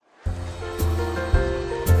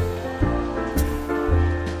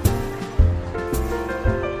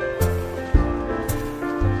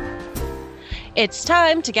It's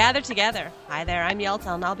time to gather together. Hi there, I'm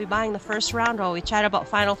Yelta, and I'll be buying the first round while we chat about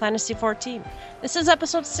Final Fantasy XIV. This is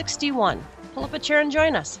episode 61. Pull up a chair and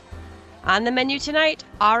join us. On the menu tonight,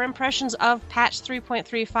 our impressions of patch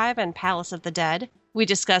 3.35 and Palace of the Dead. We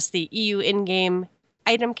discuss the EU in-game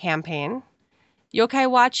item campaign. Yokai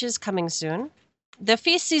Watch is coming soon. The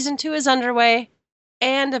Feast Season 2 is underway.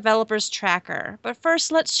 And Developer's Tracker. But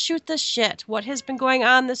first, let's shoot the shit. What has been going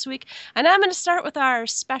on this week? And I'm going to start with our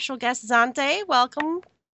special guest, Zante. Welcome.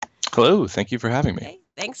 Hello. Thank you for having me. Hey,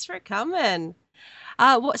 thanks for coming.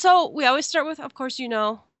 So we always start with, of course,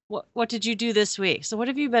 what did you do this week? So what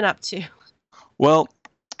have you been up to? Well,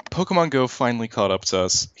 Pokemon Go finally caught up to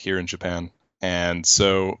us here in Japan. And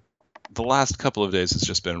so the last couple of days has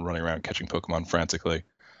just been running around catching Pokemon frantically.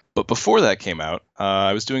 But before that came out,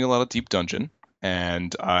 I was doing a lot of Deep Dungeon.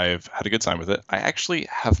 And I've had a good time with it. I actually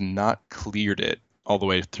have not cleared it all the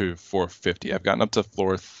way through 450. I've gotten up to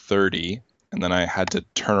floor 30, and then I had to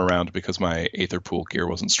turn around because my Aether Pool gear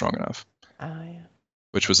wasn't strong enough. Oh, yeah.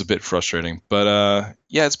 Which was a bit frustrating. But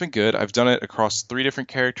yeah, it's been good. I've done it across 3 different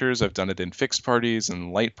characters. I've done it in fixed parties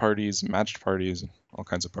and light parties and matched parties and all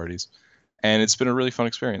kinds of parties. And it's been a really fun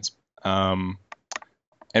experience. And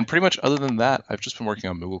pretty much other than that, I've just been working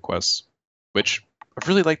on Moogle quests, which I've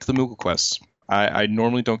really liked the Moogle quests. I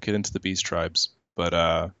normally don't get into the Beast tribes, but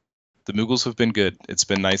the Moogles have been good. It's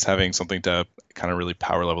been nice having something to kind of really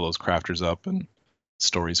power level those crafters up, and the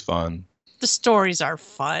story's fun. The stories are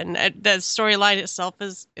fun. The storyline itself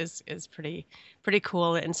is pretty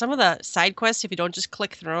cool. And some of the side quests, if you don't just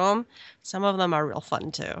click through them, some of them are real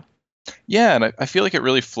fun too. Yeah, and I feel like it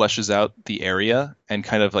really fleshes out the area and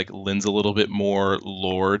kind of like lends a little bit more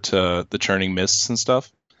lore to the Churning Mists and stuff.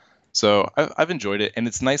 So I've enjoyed it, and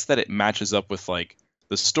it's nice that it matches up with, like,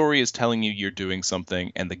 the story is telling you you're doing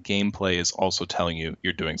something, and the gameplay is also telling you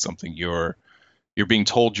you're doing something. You're being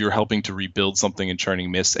told you're helping to rebuild something in Churning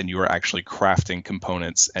Mists, and you are actually crafting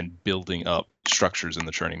components and building up structures in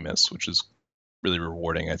the Churning Mists, which is really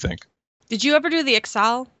rewarding, I think. Did you ever do the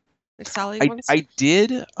Ixal ones? I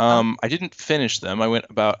did. I didn't finish them. I went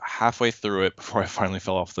about halfway through it before I finally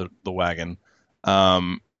fell off the wagon.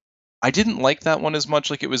 I didn't like that one as much.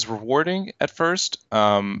 Like, it was rewarding at first,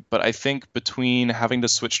 but I think between having to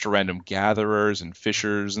switch to random gatherers and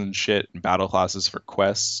fishers and shit and battle classes for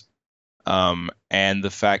quests, and the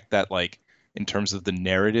fact that, like, in terms of the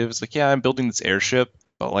narrative, it's like, yeah, I'm building this airship,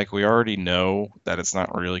 but, like, we already know that it's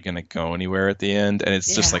not really going to go anywhere at the end, and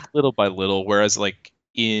it's just, like, little by little, whereas, like,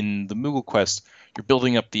 in the Moogle quest, you're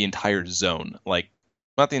building up the entire zone, like,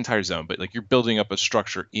 not the entire zone, but like you're building up a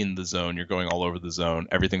structure in the zone. You're going all over the zone.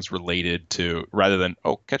 Everything's related to, rather than,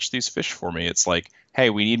 oh, catch these fish for me. It's like, hey,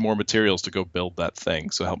 we need more materials to go build that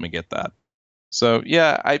thing, so help me get that. So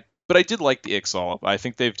yeah, but I did like the Ixal. I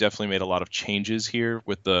think they've definitely made a lot of changes here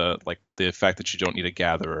with the fact that you don't need a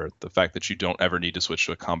gatherer, the fact that you don't ever need to switch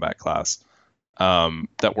to a combat class.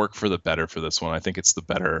 That work for the better for this one. I think it's the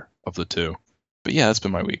better of the two. But yeah, that's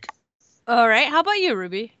been my week. All right. How about you,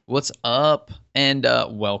 Ruby? What's up? And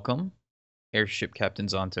welcome, Airship Captain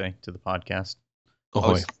Zante, to the podcast.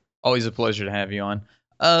 Always a pleasure to have you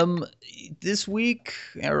on. This week,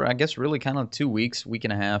 or I guess really kind of 2 weeks, week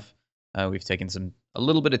and a half, we've taken a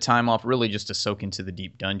little bit of time off, really just to soak into the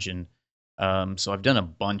Deep Dungeon. So I've done a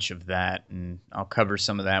bunch of that, and I'll cover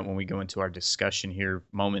some of that when we go into our discussion here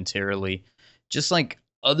momentarily. Just like,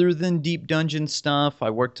 other than Deep Dungeon stuff,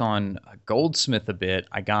 I worked on Goldsmith a bit.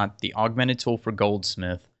 I got the augmented tool for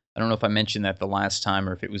Goldsmith. I don't know if I mentioned that the last time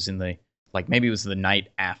or if it was maybe it was the night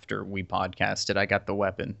after we podcasted. I got the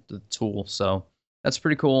weapon, the tool, so that's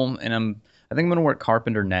pretty cool. And I think I'm gonna work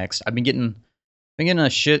Carpenter next. I've been getting a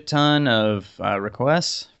shit ton of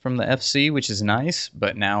requests from the FC, which is nice.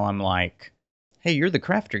 But now I'm like, hey, you're the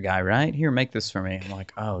crafter guy, right? Here, make this for me. I'm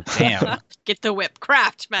like, oh, damn. Get the whip.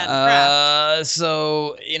 Craft, man. Craft.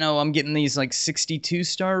 So, I'm getting these,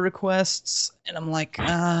 62-star requests, and I'm like,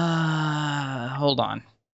 hold on.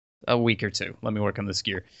 A week or two. Let me work on this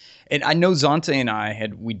gear. And I know Zante and I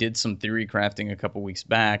we did some theory crafting a couple weeks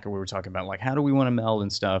back, or we were talking about, how do we want to meld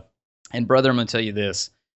and stuff. And, brother, I'm going to tell you this.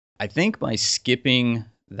 I think by skipping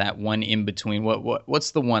that one in between,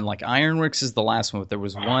 what's the one? Ironworks is the last one, but there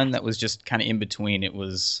was one that was just kind of in between.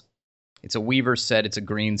 It's a Weaver set, it's a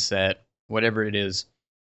green set, whatever it is.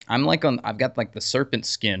 I've got the serpent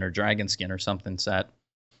skin or dragon skin or something set.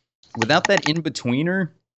 Without that in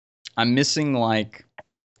betweener, I'm missing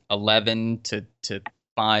 11 to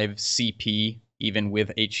 5 CP, even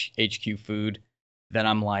with HQ food. That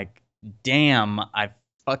I'm like, damn, I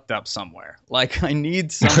fucked up somewhere. Like, I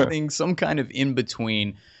need something, some kind of in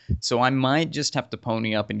between. So I might just have to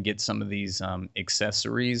pony up and get some of these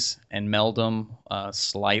accessories and meld them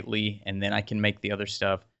slightly, and then I can make the other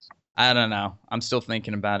stuff. I don't know. I'm still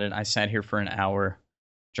thinking about it. I sat here for an hour,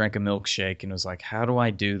 drank a milkshake, and was like, how do I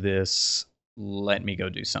do this? Let me go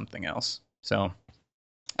do something else. So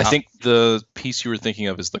I think the piece you were thinking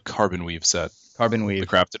of is the Carbon Weave set. Carbon Weave. The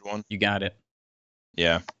crafted one. You got it.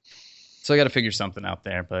 Yeah. So I got to figure something out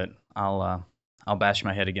there, but I'll bash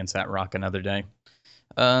my head against that rock another day.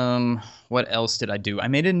 What else did I do? I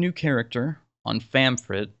made a new character on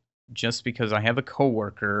Famfrit just because I have a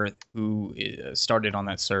coworker who started on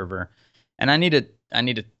that server, and I need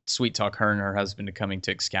to sweet talk her and her husband to coming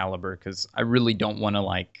to Excalibur because I really don't want to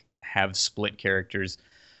like have split characters.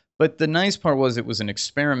 But the nice part was it was an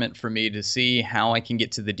experiment for me to see how I can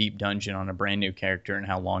get to the deep dungeon on a brand new character and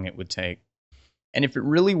how long it would take. And if it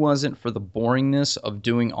really wasn't for the boringness of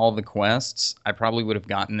doing all the quests, I probably would have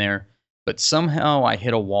gotten there. But somehow I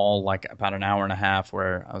hit a wall like about an hour and a half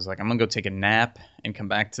where I was like, I'm going to go take a nap and come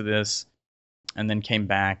back to this. And then came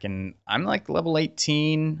back and I'm like level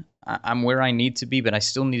 18. I'm where I need to be, but I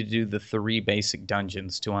still need to do the 3 basic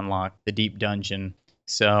dungeons to unlock the deep dungeon.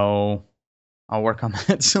 So I'll work on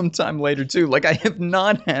that sometime later too. Like I have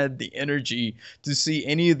not had the energy to see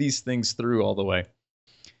any of these things through all the way.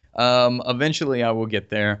 Eventually I will get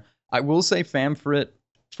there. I will say Famfrit,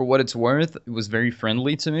 for what it's worth, it was very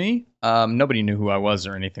friendly to me. Nobody knew who I was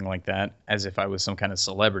or anything like that, as if I was some kind of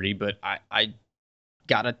celebrity, but I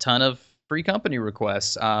got a ton of free company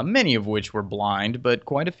requests, many of which were blind, but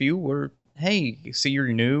quite a few were, hey, see you're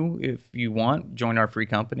new, if you want, join our free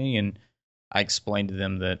company, and I explained to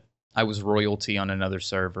them that I was royalty on another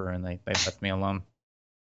server, and they left me alone.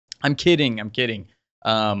 I'm kidding.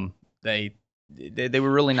 They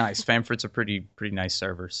were really nice. Famfrit's a pretty nice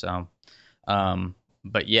server, so...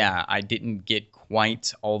 But yeah, I didn't get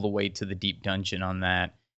quite all the way to the deep dungeon on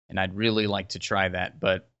that, and I'd really like to try that.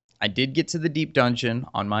 But I did get to the deep dungeon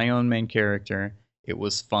on my own main character. It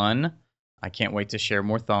was fun. I can't wait to share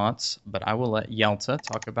more thoughts, but I will let Yelta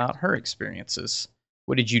talk about her experiences.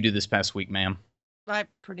 What did you do this past week, ma'am? I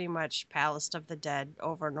pretty much Palace of the Dead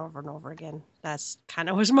over and over and over again. That's kind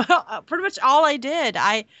of was my pretty much all I did.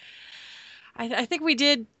 I think we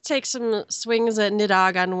did take some swings at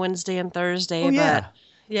Nidhogg on Wednesday and Thursday. Oh, yeah.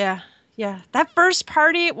 But yeah. That first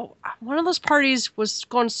party, one of those parties was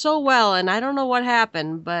going so well, and I don't know what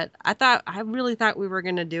happened, but I really thought we were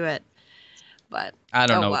going to do it. But I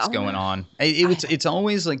don't know what's going on. It's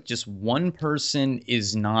always like just one person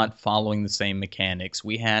is not following the same mechanics.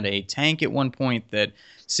 We had a tank at one point that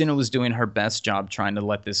Cinna was doing her best job trying to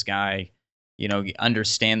let this guy,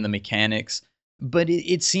 understand the mechanics. But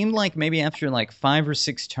it seemed like maybe after like 5 or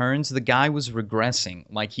 6 turns, the guy was regressing.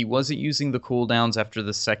 Like he wasn't using the cooldowns after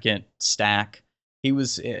the second stack. He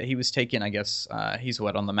was taking, I guess, he's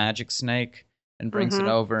on the magic snake and brings it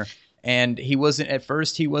over. And he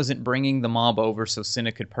wasn't bringing the mob over so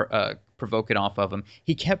Cinna could provoke it off of him.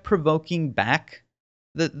 He kept provoking back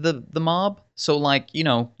the mob. So like,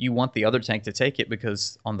 you want the other tank to take it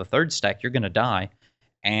because on the 3rd stack, you're going to die.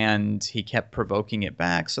 And he kept provoking it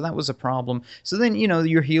back, so that was a problem. So then,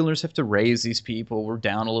 your healers have to raise these people. We're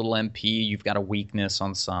down a little MP. You've got a weakness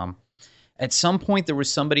on some. At some point, there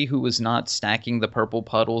was somebody who was not stacking the purple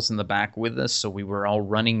puddles in the back with us, so we were all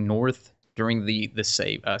running north during the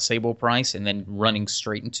Sable Price and then running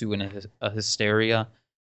straight into a Hysteria.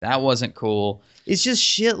 That wasn't cool. It's just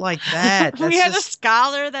shit like that. We had a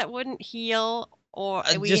scholar that wouldn't heal. Or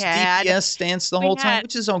we just had DPS stance the whole time,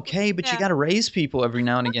 which is okay, but you got to raise people every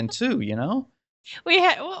now and again too, We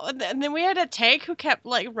had, and then we had a tank who kept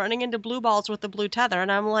like running into blue balls with the blue tether,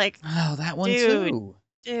 and I'm like, oh, that one too,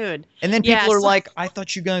 dude. And then people are like, I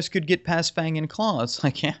thought you guys could get past Fang and Claw. It's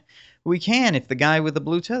like, yeah, we can if the guy with the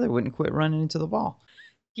blue tether wouldn't quit running into the ball.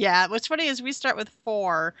 Yeah, what's funny is we start with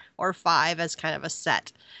 4 or 5 as kind of a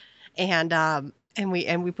set, and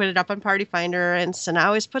we put it up on Party Finder, and so now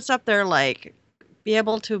always puts up there like. Be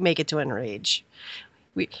able to make it to Enrage.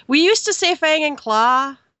 We used to say Fang and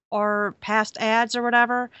Claw or past ads or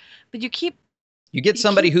whatever, but you get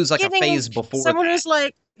somebody who's like a phase before someone who's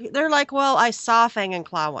like they're like, well, I saw Fang and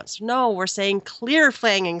Claw once. No, we're saying clear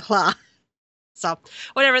Fang and Claw. So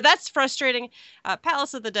whatever, that's frustrating.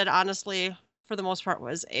 Palace of the Dead, honestly, for the most part,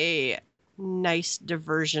 was a nice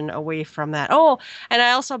diversion away from that. Oh, and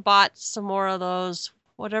I also bought some more of those.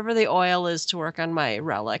 Whatever the oil is to work on my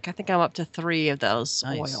relic. I think I'm up to 3 of those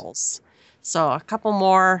oils. So a couple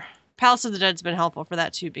more. Palace of the Dead's been helpful for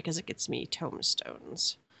that too because it gets me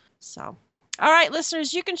tomestones. So, all right,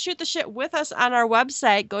 listeners, you can shoot the shit with us on our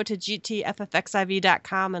website. Go to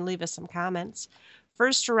gtffxiv.com and leave us some comments.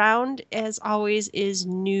 First round, as always, is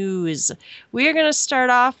news. We are going to start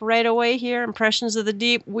off right away here. Impressions of the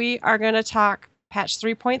Deep. We are going to talk patch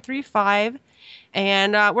 3.35.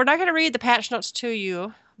 And we're not going to read the patch notes to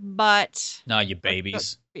you, but... No, you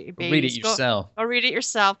babies. Babies. Read it yourself. Go read it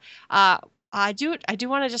yourself. I do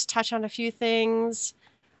want to just touch on a few things.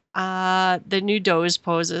 The new Doze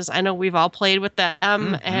poses. I know we've all played with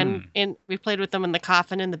them, and we played with them in the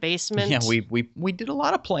coffin in the basement. Yeah, we did a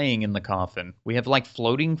lot of playing in the coffin. We have like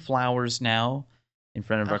floating flowers now in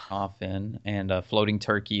front of our coffin, and floating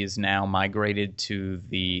turkey is now migrated to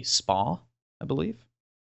the spa, I believe.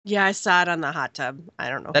 Yeah, I saw it on the hot tub. I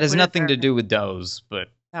don't know. That has nothing to do with Doze, but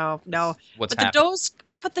no. What's happening?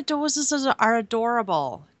 The Dozes are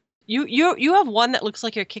adorable. You have one that looks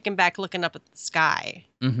like you're kicking back, looking up at the sky.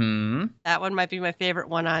 Mm-hmm. That one might be my favorite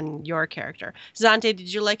one on your character. Zante,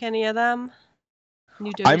 did you like any of them?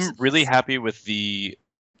 New Dozes? I'm really happy with the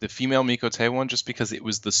female Mikote one, just because it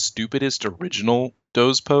was the stupidest original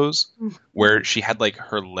Doze pose, where she had like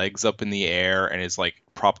her legs up in the air and is like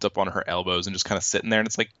propped up on her elbows and just kind of sitting there, and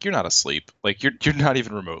it's like, you're not asleep. Like you're not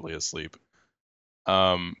even remotely asleep.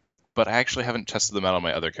 But I actually haven't tested them out on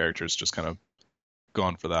my other characters, just kind of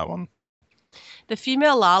gone for that one. The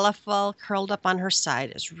female Lalafell curled up on her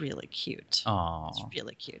side is really cute. Aww. It's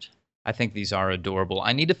really cute. I think these are adorable.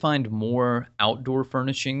 I need to find more outdoor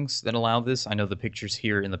furnishings that allow this. I know the pictures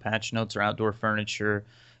here in the patch notes are outdoor furniture.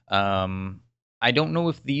 I don't know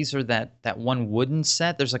if these are that one wooden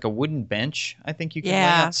set. There's like a wooden bench I think you can lay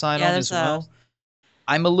outside on as well.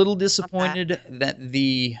 I'm a little disappointed that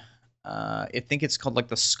I think it's called like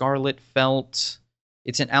the Scarlet Felt.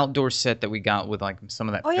 It's an outdoor set that we got with like some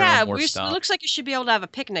of that stuff. It looks like you should be able to have a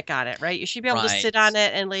picnic on it, right? You should be able to sit on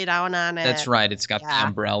it and lay down on it. That's right. It's got the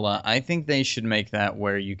umbrella. I think they should make that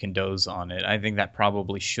where you can doze on it. I think that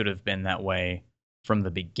probably should have been that way from the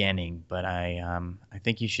beginning, but I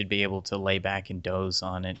think you should be able to lay back and doze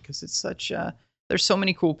on it because it's such there's so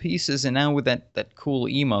many cool pieces, and now with that cool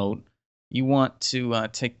emote, you want to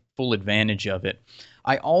take full advantage of it.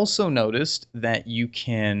 I also noticed that you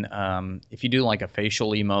can, if you do like a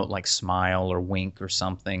facial emote, like smile or wink or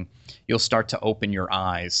something, you'll start to open your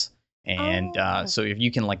eyes. And so if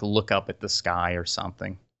you can like look up at the sky or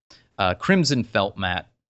something. Crimson Felt Mat,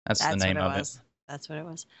 that's the name of it. That's what it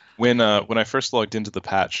was. When I first logged into the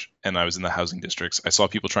patch and I was in the housing districts, I saw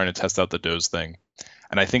people trying to test out the Doze thing.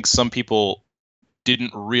 And I think some people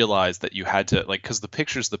didn't realize that you had to, like, because the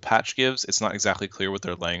pictures the patch gives, it's not exactly clear what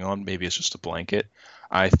they're laying on. Maybe it's just a blanket.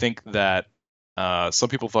 I think that some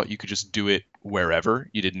people thought you could just do it wherever.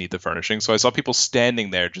 You didn't need the furnishing. So I saw people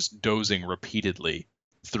standing there just dozing repeatedly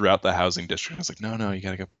throughout the housing district. I was like, no, you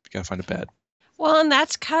gotta find a bed. Well, and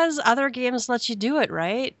that's because other games let you do it,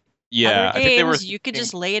 right? Yeah, other games, I think you could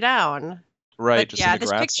just lay down. Right, but just in the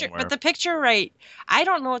grass picture, somewhere. but the picture, right? I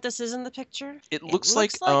don't know what this is in the picture. It looks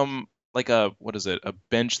like a, what is it? A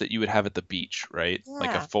bench that you would have at the beach, right? Yeah.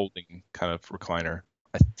 Like a folding kind of recliner.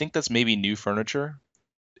 I think that's maybe new furniture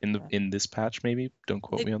in this patch, maybe. Don't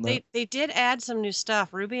quote me on that. They did add some new stuff.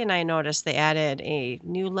 Ruby and I noticed they added a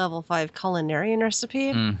new level 5 culinary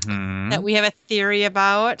recipe that we have a theory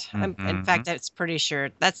about. In fact, that's pretty sure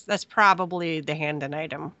that's probably the hand-in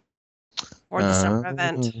item or the summer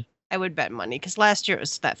event. I would bet money because last year it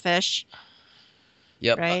was that fish.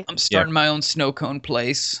 Yep, right? I'm starting my own snow cone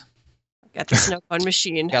place. Got the snow cone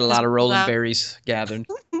machine. Got a lot of rolling berries gathered.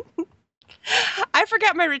 I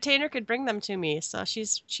forgot my retainer could bring them to me, so she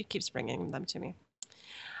keeps bringing them to me.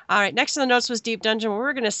 All right, next on the notes was Deep Dungeon.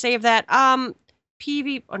 We're going to save that.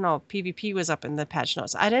 PvP was up in the patch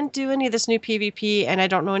notes. I didn't do any of this new PvP, and I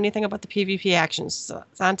don't know anything about the PvP actions. So,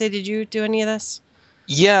 Zante, did you do any of this?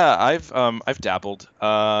 Yeah, I've dabbled.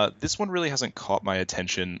 This one really hasn't caught my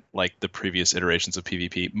attention like the previous iterations of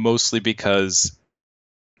PvP, mostly because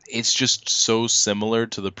it's just so similar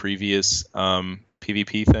to the previous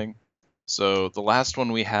PvP thing. So the last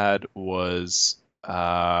one we had was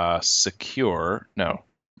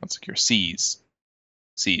Seize.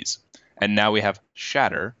 And now we have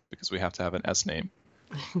Shatter, because we have to have an S name.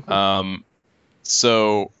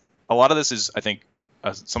 So a lot of this is, I think,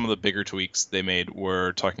 some of the bigger tweaks they made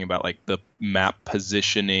were talking about like the map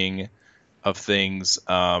positioning of things.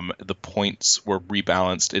 The points were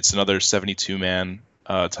rebalanced. It's another 72-man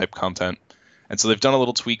type content. And so they've done a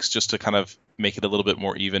little tweaks just to kind of make it a little bit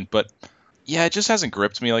more even. But yeah, it just hasn't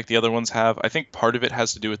gripped me like the other ones have. I think part of it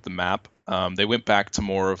has to do with the map. They went back to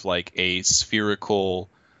more of like a spherical,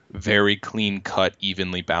 very clean-cut,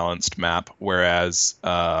 evenly balanced map, whereas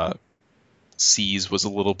seas was a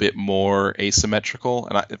little bit more asymmetrical.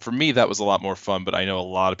 And for me, that was a lot more fun, but I know a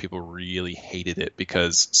lot of people really hated it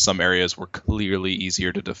because some areas were clearly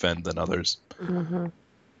easier to defend than others. Mm-hmm.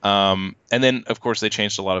 And then, of course, they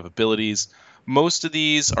changed a lot of abilities. Most of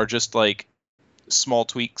these are just like small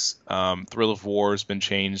tweaks. Thrill of War has been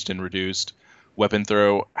changed and reduced. Weapon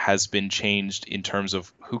Throw has been changed in terms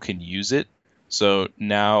of who can use it. So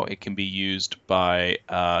now it can be used by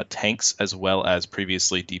tanks as well as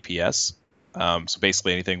previously DPS. So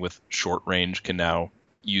basically anything with short range can now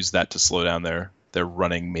use that to slow down their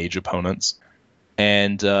running mage opponents.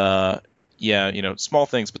 And small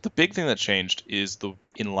things. But the big thing that changed is the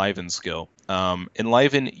Enliven skill.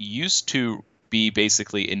 Enliven used to be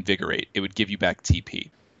basically Invigorate. It would give you back TP.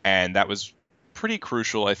 And that was pretty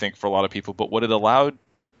crucial, I think, for a lot of people. But what it allowed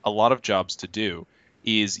a lot of jobs to do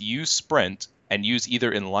is use Sprint and use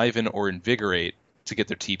either Enliven or Invigorate to get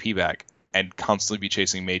their TP back and constantly be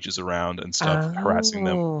chasing mages around and stuff, harassing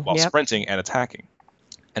them while sprinting and attacking.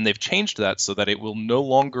 And they've changed that so that it will no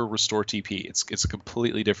longer restore TP. It's a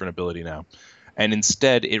completely different ability now. And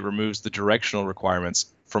instead, it removes the directional requirements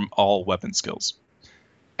from all weapon skills.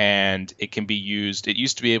 And it can be used, it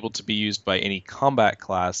used to be able to be used by any combat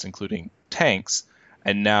class, including tanks,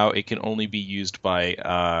 and now it can only be used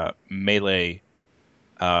by melee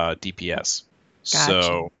DPS. Gotcha.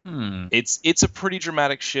 So it's a pretty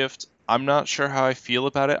dramatic shift. I'm not sure how I feel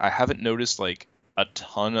about it. I haven't noticed like a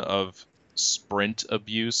ton of sprint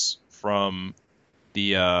abuse from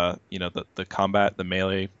the combat, the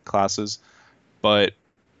melee classes, but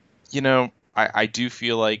I do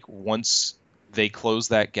feel like once they close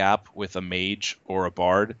that gap with a mage or a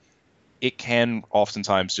bard, it can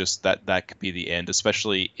oftentimes just that could be the end,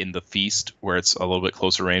 especially in the feast where it's a little bit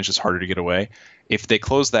closer range. It's harder to get away. If they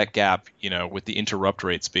close that gap, with the interrupt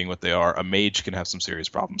rates being what they are, a mage can have some serious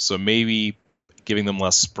problems. So maybe giving them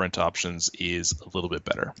less sprint options is a little bit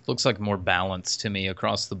better. Looks like more balance to me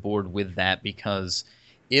across the board with that, because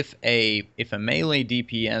if a melee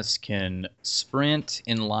DPS can sprint,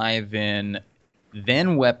 enliven,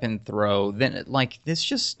 then weapon throw, then that's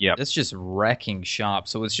just wrecking shop.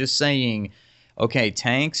 So it's just saying, okay,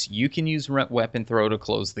 tanks, you can use weapon throw to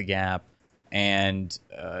close the gap, and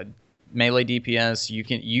melee DPS,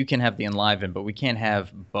 you can have the enliven, but we can't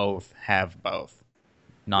have both.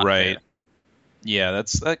 Not right. Fair. Yeah,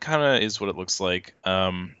 that kind of is what it looks like.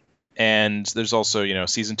 And there's also,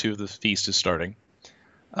 season 2 of the Feast is starting.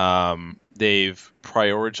 They've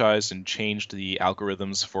prioritized and changed the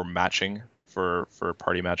algorithms for matching, for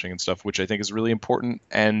party matching and stuff, which I think is really important.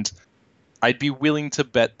 And I'd be willing to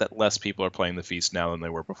bet that less people are playing the Feast now than they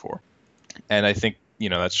were before. And I think,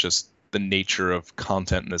 that's just the nature of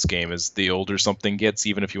content in this game. Is the older something gets,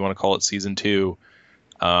 even if you want to call it season 2,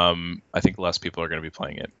 I think less people are going to be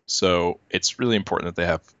playing it. So it's really important that they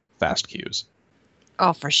have fast queues.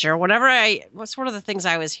 Oh, for sure. One of the things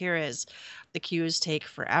I always hear is the queues take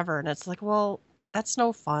forever. And it's like, well, that's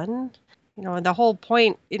no fun. And the whole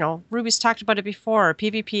point, Ruby's talked about it before.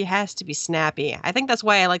 PvP has to be snappy. I think that's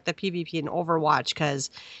why I like the PvP in Overwatch, because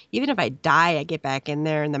even if I die, I get back in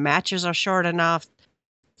there and the matches are short enough.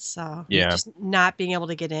 So just not being able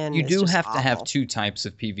to get in. You do have awful. to have two types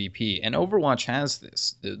of PvP, and Overwatch has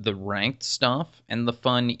this: the ranked stuff and the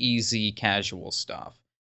fun, easy, casual stuff.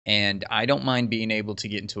 And I don't mind being able to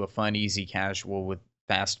get into a fun, easy, casual with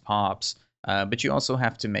fast pops, but you also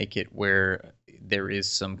have to make it where there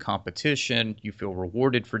is some competition. You feel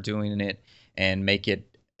rewarded for doing it, and make it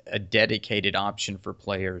a dedicated option for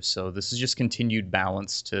players. So this is just continued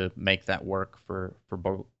balance to make that work for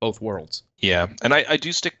both worlds. Yeah, and I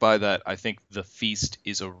do stick by that. I think the Feast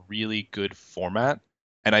is a really good format,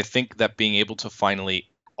 and I think that being able to finally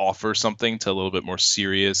offer something to a little bit more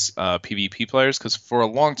serious PvP players, because for a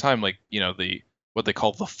long time, what they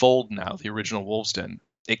call the Fold now, the original Wolves Den,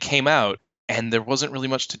 it came out and there wasn't really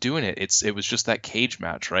much to do in it. It was just that cage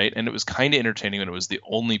match, right? And it was kind of entertaining when it was the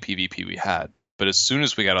only PvP we had. But as soon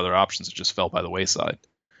as we got other options, it just fell by the wayside.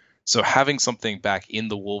 So having something back in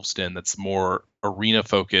the Wolves Den that's more arena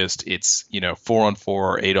focused, it's 4-on-4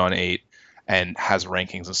 or 8-on-8, and has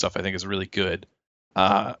rankings and stuff, I think is really good.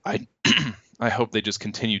 I hope they just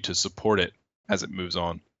continue to support it as it moves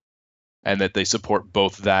on, and that they support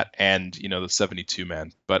both that and the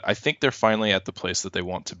 72-man. But I think they're finally at the place that they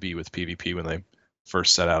want to be with PvP when they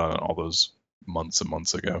first set out on it all those months and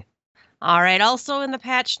months ago. All right. Also in the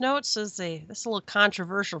patch notes, this is a little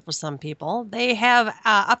controversial for some people. They have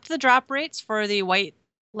upped the drop rates for the white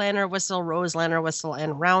lanner whistle, rose lanner whistle,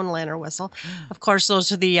 and round lanner whistle. Of course,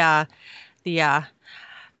 those are the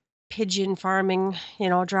pigeon farming,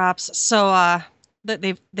 drops. So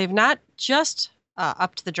they've not just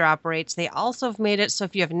up to the drop rates. They also have made it so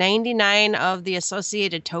if you have 99 of the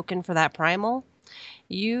associated token for that primal,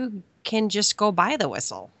 you can just go buy the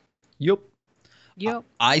whistle. Yep. Yep.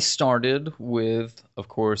 I started with, of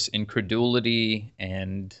course, incredulity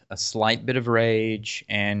and a slight bit of rage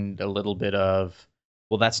and a little bit of,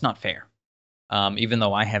 well, that's not fair. Even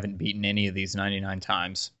though I haven't beaten any of these 99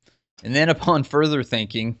 times. And then upon further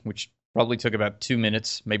thinking, which probably took about 2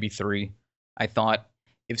 minutes, maybe 3, I thought,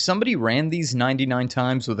 if somebody ran these 99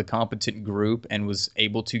 times with a competent group and was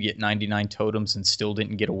able to get 99 totems and still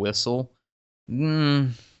didn't get a whistle,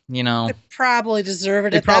 you know, they probably deserve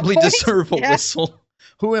it. They probably deserve a whistle.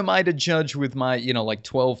 Who am I to judge with my,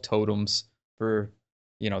 12 totems for,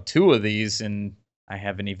 2 of these, and I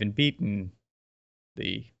haven't even beaten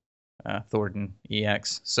the Thornton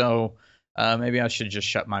EX. So maybe I should just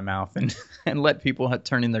shut my mouth and let people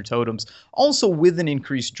turn in their totems. Also, with an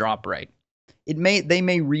increased drop rate, they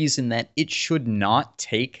may reason that it should not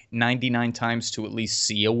take 99 times to at least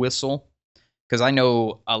see a whistle. Because I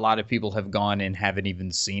know a lot of people have gone and haven't even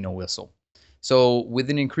seen a whistle. So with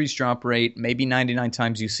an increased drop rate, maybe 99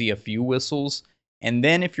 times you see a few whistles. And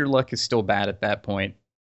then if your luck is still bad at that point,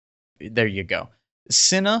 there you go.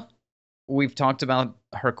 Cinna, we've talked about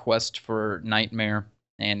her quest for Nightmare.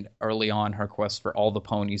 And early on, her quest for all the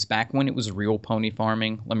ponies. Back when it was real pony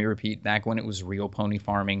farming. Let me repeat, back when it was real pony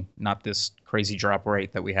farming. Not this crazy drop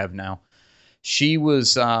rate that we have now. She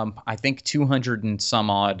was, I think, 200 and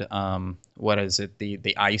some odd, what is it,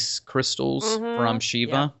 the ice crystals from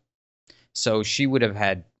Shiva. Yeah. So she would have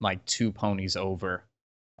had, 2 ponies over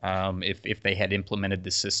if they had implemented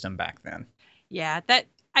the system back then. Yeah, that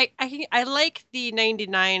I like the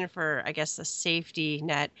 99 for, I guess, the safety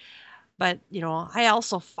net. But, I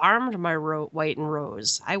also farmed my white and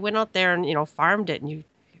rose. I went out there and, farmed it, and it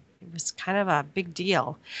was kind of a big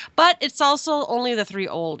deal. But it's also only the 3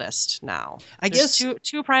 oldest now. There's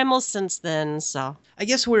two primals since then, so. I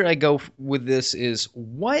guess where I go with this is,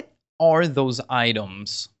 what are those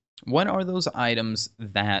items? What are those items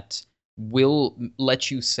that will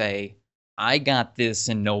let you say, I got this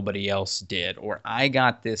and nobody else did, or I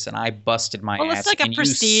got this and I busted my ass, it's like and a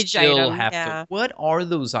prestige you still item, have yeah. to. What are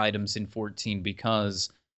those items in 14? Because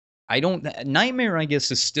Nightmare, I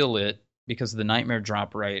guess, is still it, because the Nightmare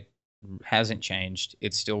drop rate hasn't changed.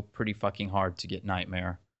 It's still pretty fucking hard to get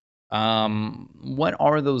Nightmare. What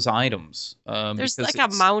are those items? There's like a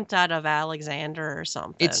mount out of Alexander or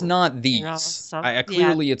something. It's not these.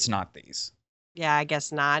 Clearly it's not these. Yeah, I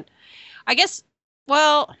guess not. I guess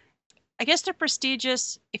they're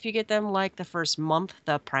prestigious if you get them like the first month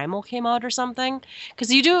the Primal came out or something.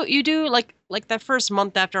 Because you do like the first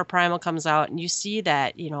month after a Primal comes out and you see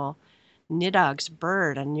that, Nidhogg's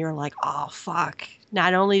bird, and you're like, oh, fuck.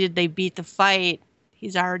 Not only did they beat the fight,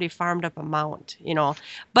 he's already farmed up a mount,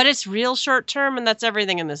 But it's real short term, and that's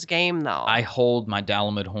everything in this game, though. I hold my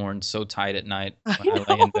Dalamud horn so tight at night when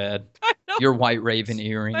I lay in bed. Your white raven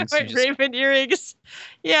earrings. Raven earrings.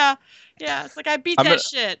 Yeah. It's like, I beat that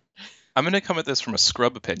shit. I'm going to come at this from a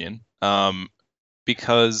scrub opinion,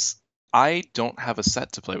 because I don't have a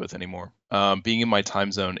set to play with anymore. Being in my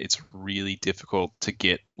time zone, it's really difficult to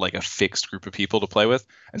get a fixed group of people to play with.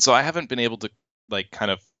 And so I haven't been able to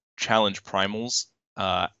kind of challenge primals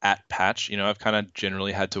at patch. I've kind of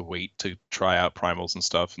generally had to wait to try out primals and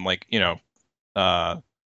stuff. And I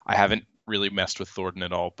haven't really messed with Thornton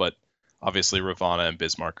at all, but obviously Ravana and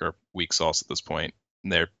Bismarck are weak sauce at this point.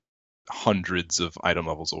 And they're hundreds of item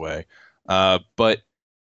levels away. But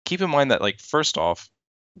keep in mind that first off,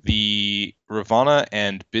 the Ravana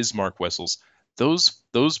and Bismarck whistles, those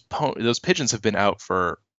pigeons have been out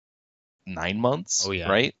for 9 months. Oh yeah.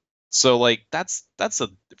 Right? So that's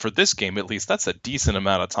for this game at least, that's a decent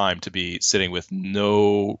amount of time to be sitting with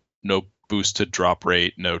no boosted drop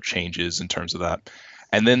rate, no changes in terms of that.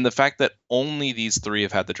 And then the fact that only these 3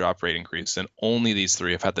 have had the drop rate increase and only these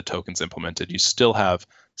 3 have had the tokens implemented, you still have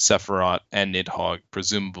Sephiroth and Nidhogg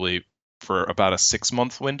presumably for about a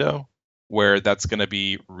 6-month window where that's going to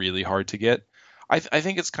be really hard to get. I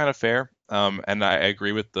think it's kind of fair, and I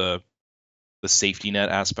agree with the safety net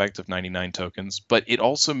aspect of 99 tokens, but it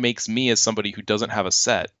also makes me, as somebody who doesn't have a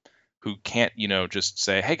set, who can't just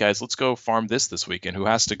say, hey guys, let's go farm this weekend, who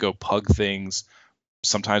has to go pug things,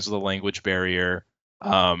 sometimes with a language barrier.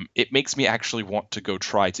 It makes me actually want to go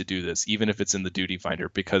try to do this, even if it's in the duty finder,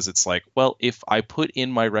 because it's well, if I put in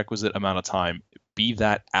my requisite amount of time, be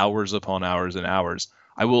that hours upon hours and hours,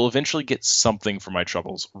 I will eventually get something for my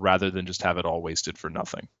troubles rather than just have it all wasted for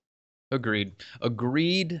nothing. Agreed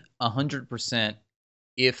 100%.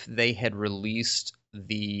 If they had released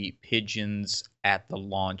the pigeons at the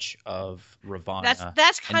launch of Ravana.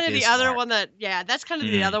 That's kind of the other Bismarck. one that's kind of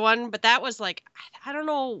the other one, but that was like, I don't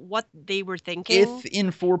know what they were thinking. If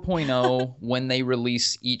in 4.0, when they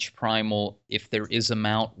release each primal, if there is a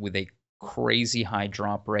mount with a crazy high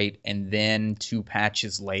drop rate, and then 2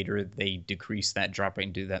 patches later they decrease that drop rate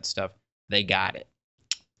and do that stuff, they got it.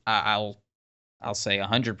 I'll say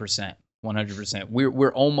 100%. 100%.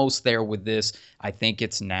 We're almost there with this. I think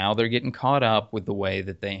it's now they're getting caught up with the way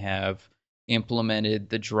that they have implemented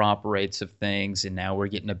the drop rates of things, and now we're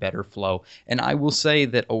getting a better flow. And I will say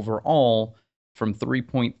that overall, from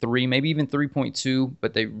 3.3, maybe even 3.2,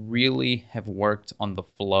 but they really have worked on the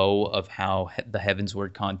flow of how the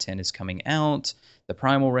Heavensward content is coming out, the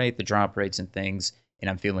primal rate, the drop rates, and things. And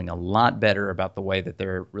I'm feeling a lot better about the way that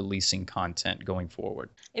they're releasing content going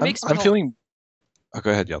forward. I'm feeling. Oh,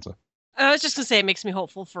 go ahead, Yelta. I was just going to say it makes me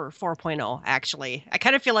hopeful for 4.0, actually. I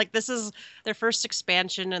kind of feel like this is their first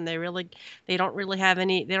expansion, and they don't have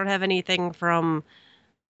anything from,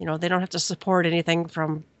 they don't have to support anything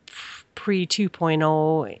from pre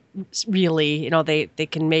 2.0, really. They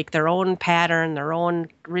can make their own pattern, their own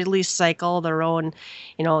release cycle, their own,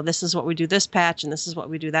 this is what we do this patch, and this is what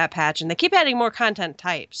we do that patch. And they keep adding more content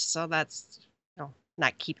types, so that's,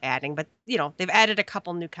 not keep adding, but they've added a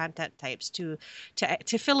couple new content types to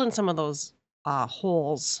fill in some of those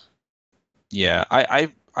holes. Yeah,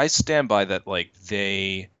 I stand by that. Like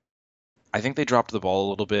I think they dropped the ball a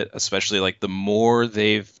little bit, especially like the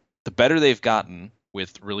better they've gotten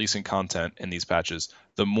with releasing content in these patches,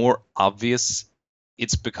 the more obvious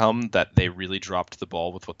it's become that they really dropped the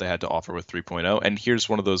ball with what they had to offer with 3.0. And here's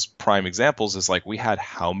one of those prime examples: is like we had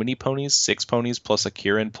how many ponies? 6 ponies plus a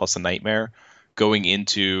Kirin plus a Nightmare going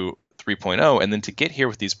into 3.0, and then to get here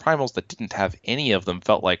with these primals that didn't have any of them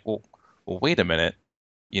felt like, well, wait a minute,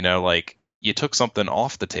 like you took something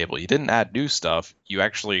off the table. You didn't add new stuff. You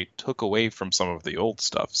actually took away from some of the old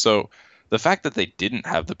stuff. So the fact that they didn't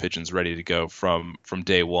have the pigeons ready to go from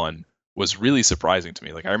day one was really surprising to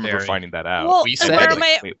me. Like I remember finding that out. Well, We said,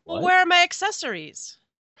 where are my accessories?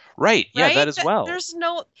 Right. Yeah, that as well. There's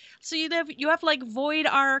no. So you have like Void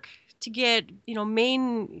Arc to get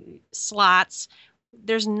main slots.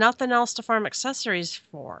 There's nothing else to farm accessories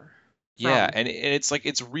for. Yeah, and it's like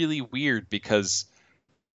it's really weird because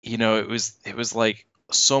it was like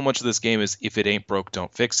so much of this game is if it ain't broke,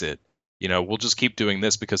 don't fix it. We'll just keep doing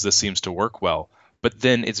this because this seems to work well. But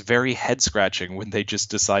then it's very head scratching when they just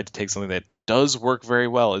decide to take something that does work very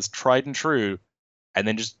well, is tried and true, and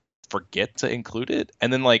then just forget to include it,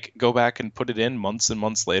 and then like go back and put it in months and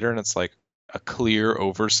months later, and it's like a clear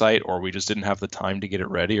oversight, or we just didn't have the time to get it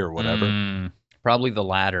ready, or whatever. Probably the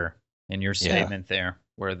latter in your statement there,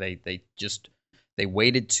 where they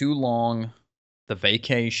waited too long, the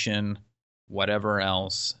vacation, whatever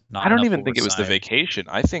else. I don't even think it was the vacation.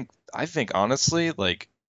 I think honestly, like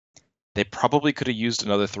they probably could have used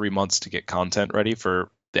another 3 months to get content ready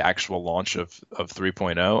for the actual launch of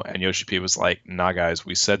 3.0, and Yoshi P was like, nah guys,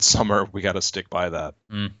 we said summer, we got to stick by that.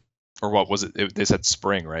 Or what was it? They said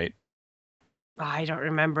spring, right? I don't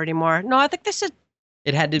remember anymore. No, I think they said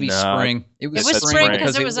it had to be spring. It was spring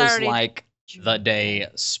because it was already like the day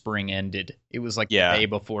spring ended. It was like the day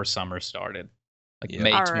before summer started, like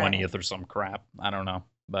May 20th or some crap. I don't know,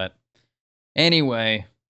 but anyway,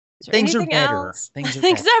 things are better. Else? Things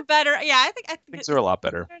are better. Yeah, I think things are a lot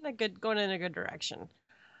better. Going in a good direction.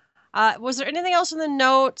 Was there anything else in the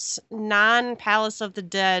notes non-Palace of the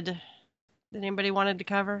Dead that anybody wanted to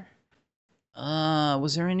cover?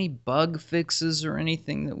 Was there any bug fixes or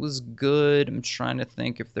anything that was good? I'm trying to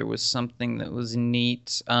think if there was something that was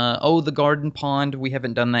neat. The garden pond. We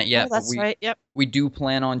haven't done that yet. Oh, that's right. Yep. We do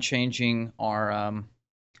plan on changing our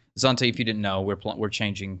Zante, if you didn't know, we're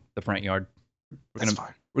changing the front yard.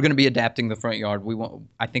 We're gonna be adapting the front yard.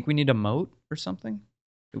 I think we need a moat or something.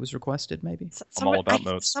 It was requested, maybe. I'm all about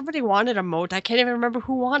moats. Somebody wanted a moat. I can't even remember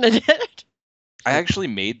who wanted it. I actually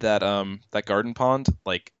made that garden pond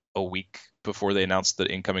like a week before they announced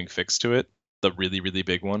the incoming fix to it, the really, really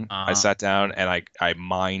big one. I sat down and I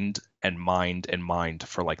mined and mined and mined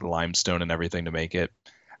for like limestone and everything to make it.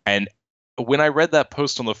 And when I read that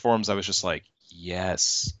post on the forums, I was just like,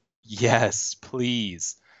 yes,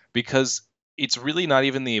 please. Because it's really not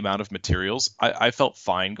even the amount of materials. I felt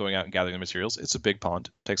fine going out and gathering the materials. It's a big pond.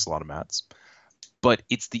 It takes a lot of mats. But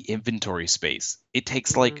it's the inventory space. It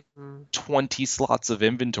takes like 20 slots of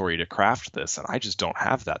inventory to craft this, and I just don't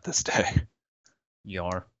have that this day.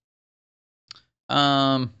 Yar.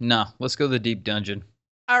 No, let's go to the deep dungeon.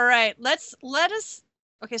 All right, let us.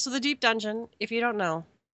 Okay, so the deep dungeon, if you don't know,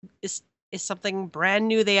 is something brand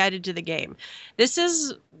new they added to the game. This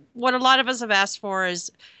is what a lot of us have asked for.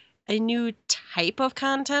 Is a new type of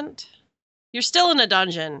content. You're still in a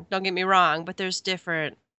dungeon, don't get me wrong, but there's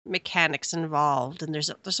different mechanics involved, and there's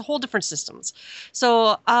a whole different systems.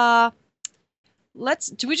 So,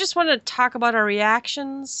 do we just want to talk about our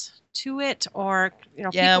reactions to it, or Yeah,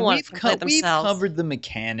 people want to play it we've themselves? covered the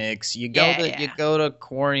mechanics. You Yeah. go to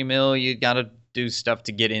Quarry Mill. You got to do stuff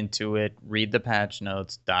to get into it. Read the patch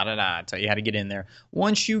notes. Tell you how to get in there.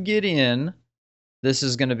 Once you get in, this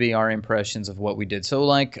is going to be our impressions of what we did. So,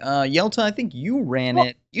 like, Yelta, I think you ran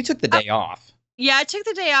it. You took the day off. Yeah, I took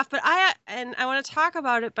the day off, but I want to talk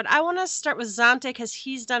about it, but I want to start with Zante because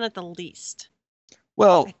he's done it the least.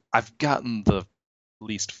 Well, I've gotten the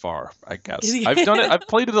least far, I guess. I've done it. I've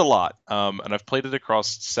played it a lot, and I've played it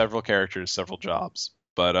across several characters, several jobs.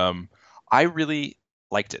 But I really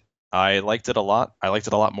liked it. I liked it a lot. I liked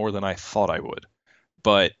it a lot more than I thought I would.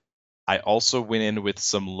 But I also went in with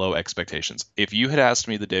some low expectations. If you had asked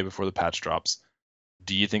me the day before the patch drops,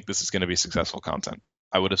 do you think this is going to be successful content?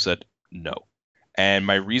 I would have said no. And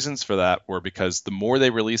my reasons for that were because the more they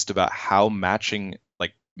released about how matching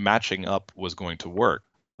up was going to work,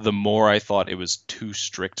 the more I thought it was too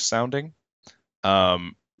strict sounding.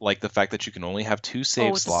 Like the fact that you can only have 2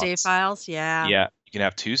 save with slots. The save files, yeah. Yeah, you can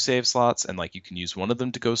have 2 save slots, and like you can use one of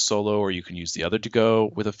them to go solo, or you can use the other to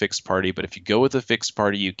go with a fixed party. But if you go with a fixed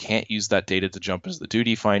party, you can't use that data to jump as the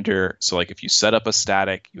duty finder. So like if you set up a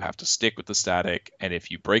static, you have to stick with the static, and if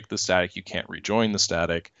you break the static, you can't rejoin the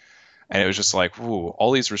static. And it was just like, ooh,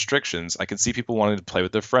 all these restrictions. I can see people wanting to play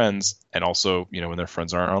with their friends, and also, when their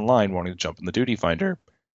friends aren't online, wanting to jump in the duty finder.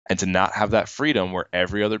 And to not have that freedom where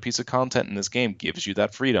every other piece of content in this game gives you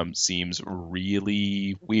that freedom seems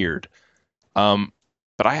really weird. But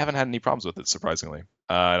I haven't had any problems with it, surprisingly.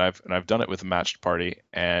 And I've done it with a matched party,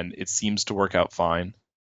 and it seems to work out fine.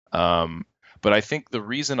 But I think the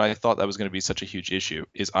reason I thought that was going to be such a huge issue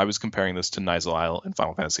is I was comparing this to Nyzul Isle in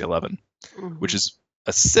Final Fantasy XI, which is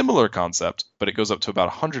a similar concept, but it goes up to about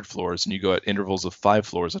 100 floors, and you go at intervals of 5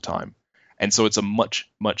 floors a time. And so it's a much,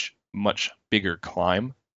 much, much bigger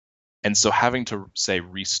climb. And so having to, say,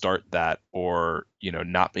 restart that or,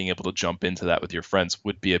 not being able to jump into that with your friends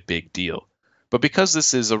would be a big deal. But because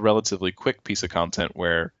this is a relatively quick piece of content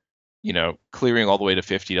where, clearing all the way to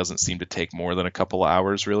 50 doesn't seem to take more than a couple of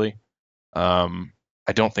hours, really, I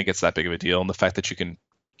don't think it's that big of a deal. And the fact that you can,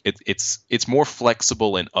 it's more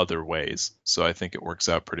flexible in other ways. So I think it works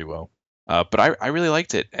out pretty well. But I really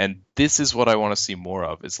liked it. And this is what I want to see more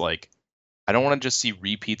of. It's like, I don't want to just see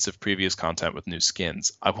repeats of previous content with new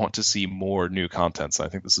skins. I want to see more new content. So I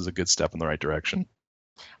think this is a good step in the right direction.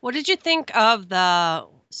 What did you think of so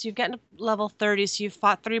you've gotten to level 30, so you've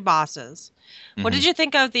fought 3 bosses. Mm-hmm. What did you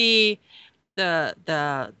think of the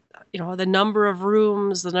number of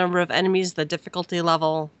rooms, the number of enemies, the difficulty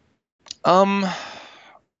level?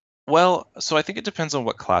 Well, so I think it depends on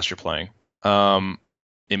what class you're playing.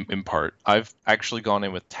 In part, I've actually gone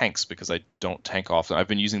in with tanks because I don't tank often. I've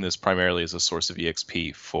been using this primarily as a source of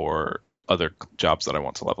EXP for other jobs that I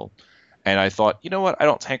want to level. And I thought, you know what? I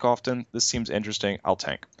don't tank often. This seems interesting. I'll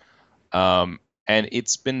tank. And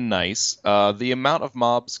it's been nice. The amount of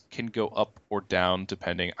mobs can go up or down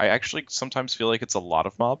depending. I actually sometimes feel like it's a lot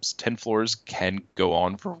of mobs. 10 floors can go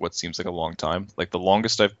on for what seems like a long time. Like the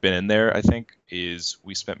longest I've been in there, I think, is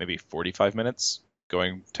we spent maybe 45 minutes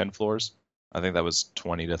going 10 floors. I think that was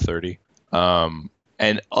 20 to 30.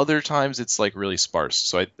 And other times it's like really sparse.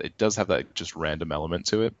 So it does have that just random element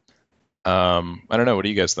to it. I don't know. What do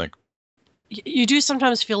you guys think? You do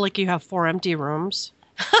sometimes feel like you have 4 empty rooms.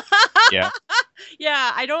 Yeah.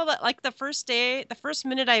 Yeah, I know that. Like the first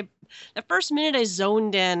minute I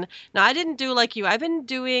zoned in. Now I didn't do like you. I've been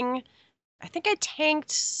doing. I think I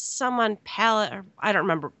tanked some on pallet, or I don't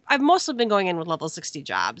remember. I've mostly been going in with level 60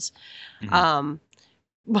 jobs. Mm-hmm.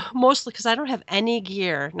 Mostly because I don't have any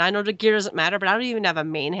gear. Now I know the gear doesn't matter, but I don't even have a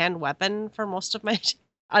main hand weapon for most of my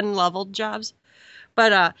unleveled jobs.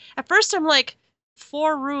 But at first I'm like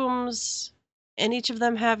 4 rooms, and each of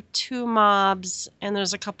them have 2 mobs, and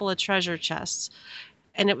there's a couple of treasure chests.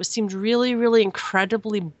 And it seemed really, really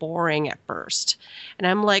incredibly boring at first. And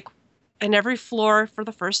I'm like, and every floor for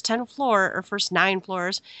the first 10 floor or first 9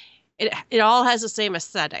 floors, it all has the same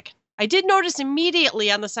aesthetic. I did notice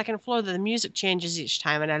immediately on the second floor that the music changes each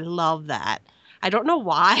time, and I love that. I don't know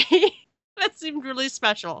why. That seemed really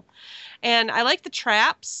special. And I like the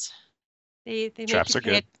traps. They traps are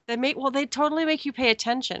good. They totally make you pay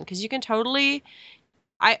attention, because you can totally.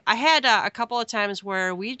 I had a couple of times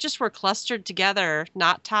where we just were clustered together,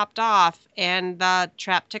 not topped off, and the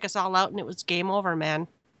trap took us all out, and it was game over, man.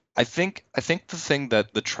 I think the thing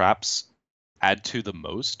that the traps add to the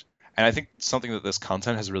most, and I think something that this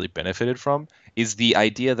content has really benefited from, is the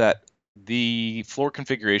idea that the floor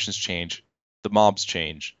configurations change, the mobs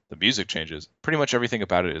change, the music changes. Pretty much everything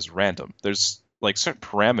about it is random. There's like certain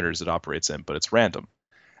parameters it operates in, but it's random.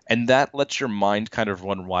 And that lets your mind kind of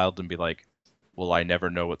run wild and be like, well, I never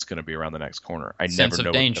know what's going to be around the next corner. I never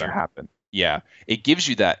know what's going to happen. Yeah, it gives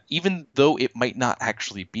you that, even though it might not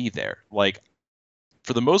actually be there. Like,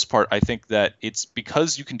 for the most part, I think that it's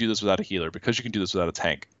because you can do this without a healer, because you can do this without a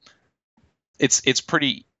tank. It's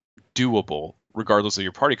pretty doable, regardless of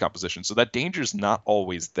your party composition. So that danger's not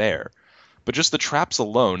always there. But just the traps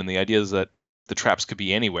alone, and the idea is that the traps could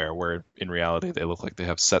be anywhere, where in reality they look like they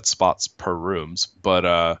have set spots per rooms.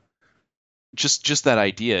 But just that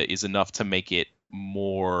idea is enough to make it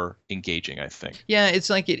more engaging, I think. Yeah, it's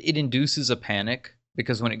like it induces a panic,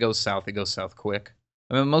 because when it goes south quick.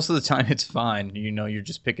 I mean, most of the time it's fine. You know, you're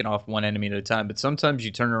just picking off one enemy at a time. But sometimes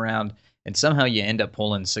you turn around and somehow you end up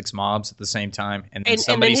pulling 6 mobs at the same time, and then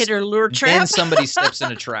somebody hit a lure trap. Then somebody steps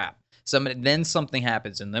in a trap. Then something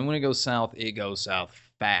happens, and then when it goes south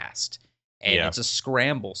fast, and it's a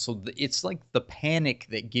scramble. So it's like the panic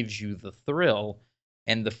that gives you the thrill.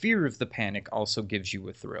 And the fear of the panic also gives you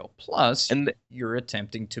a thrill. Plus, you're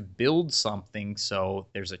attempting to build something, so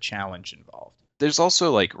there's a challenge involved. There's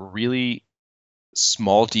also like really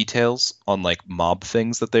small details on like mob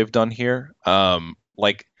things that they've done here.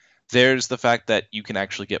 Like there's the fact that you can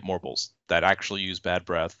actually get morbals that actually use bad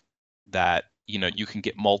breath. That you can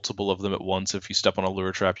get multiple of them at once. If you step on a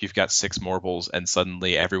lure trap, you've got 6 morbals, and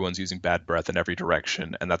suddenly everyone's using bad breath in every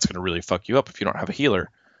direction, and that's going to really fuck you up if you don't have a healer.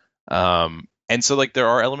 And so, like, there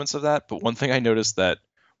are elements of that, but one thing I noticed that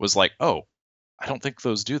was like, oh, I don't think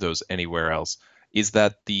those do those anywhere else, is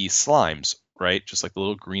that the slimes, right? Just like the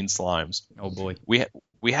little green slimes. Oh boy.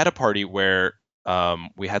 We had a party where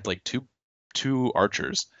we had like two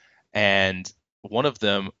archers, and one of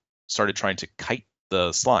them started trying to kite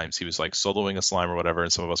the slimes. He was like soloing a slime or whatever,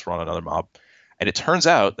 and some of us were on another mob. And it turns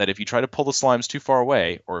out that if you try to pull the slimes too far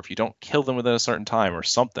away, or if you don't kill them within a certain time or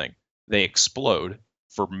something, they explode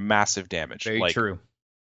for massive damage. Very true.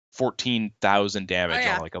 14,000 damage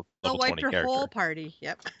on like a level 20 character. Your whole party.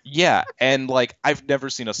 Yep. Yeah, and like I've never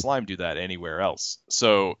seen a slime do that anywhere else.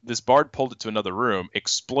 So this bard pulled it to another room,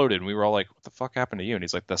 exploded, and we were all like, "What the fuck happened to you?" And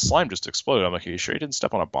he's like, "The slime just exploded." I'm like, "Are you sure you didn't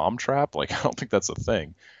step on a bomb trap? Like, I don't think that's a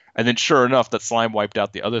thing." And then sure enough, that slime wiped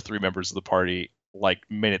out the other 3 members of the party like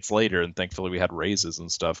minutes later, and thankfully we had raises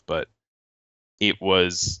and stuff. But it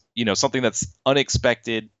was, something that's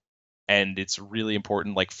unexpected. And it's really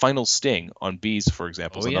important, like Final Sting on bees, for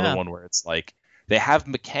example, is another one where it's like they have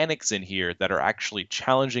mechanics in here that are actually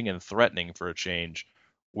challenging and threatening for a change,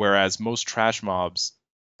 whereas most trash mobs,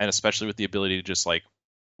 and especially with the ability to just like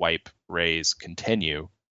wipe, raise, continue,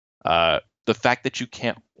 the fact that you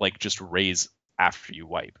can't like just raise after you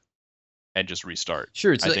wipe and just restart.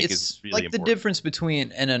 Sure, it's really like important. The difference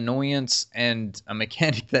between an annoyance and a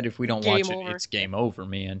mechanic that if we don't watch it, it's game over,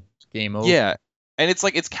 man. It's game over. Yeah. And it's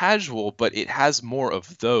like it's casual, but it has more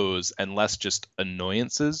of those and less just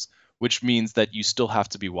annoyances, which means that you still have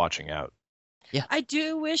to be watching out. Yeah. I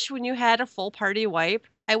do wish when you had a full party wipe,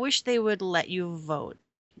 I wish they would let you vote.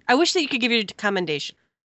 I wish that you could give you a commendation.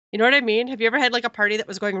 You know what I mean? Have you ever had like a party that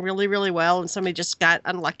was going really, really well and somebody just got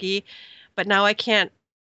unlucky? But now I can't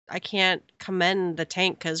commend the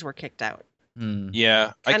tank because we're kicked out.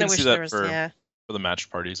 Yeah, I can see that for the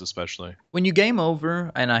match parties especially. When you game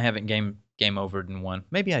over, and I haven't game overed in one.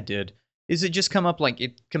 Maybe I did. Is it just come up like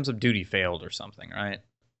it comes up duty failed or something, right?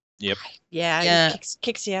 Yep. Yeah. It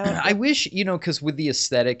kicks you out. I wish, because with the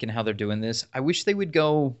aesthetic and how they're doing this, I wish they would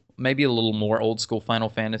go maybe a little more old school Final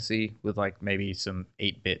Fantasy with like maybe some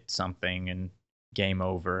 8-bit something and game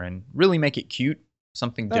over and really make it cute.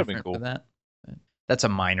 Something different for that. That's a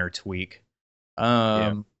minor tweak.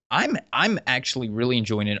 I'm actually really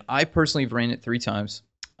enjoying it. I personally have ran it 3 times.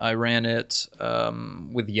 I ran it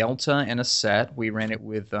with Yelta and a set. We ran it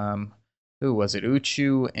with, who was it?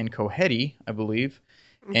 Uchu and Kohedi, I believe.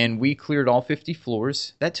 And we cleared all 50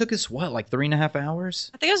 floors. That took us, like 3.5 hours?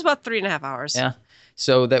 I think it was about 3.5 hours. Yeah.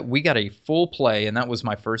 So that we got a full play, and that was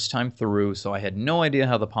my first time through, so I had no idea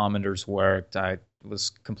how the pomanders worked. I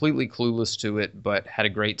was completely clueless to it, but had a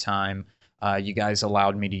great time. You guys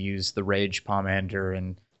allowed me to use the Rage Pomander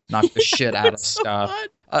and knock the shit out of stuff.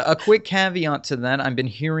 A quick caveat to that: I've been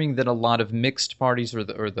hearing that a lot of mixed parties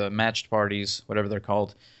or the matched parties, whatever they're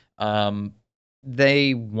called,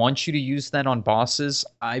 they want you to use that on bosses.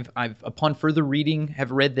 I've upon further reading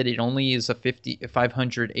have read that it only is a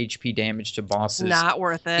 500 HP damage to bosses. Not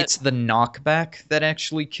worth it. It's the knockback that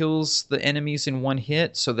actually kills the enemies in one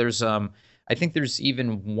hit. So there's I think there's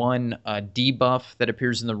even one debuff that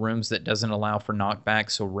appears in the rooms that doesn't allow for knockback.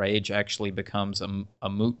 So rage actually becomes a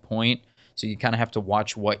moot point. So you kind of have to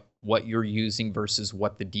watch what you're using versus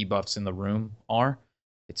what the debuffs in the room are.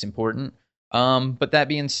 It's important. But that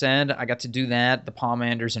being said, I got to do that, the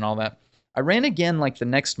Pomanders and all that. I ran again like the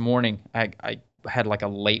next morning. I had like a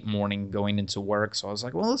late morning going into work, so I was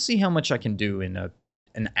like, well, let's see how much I can do in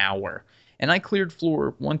an hour. And I cleared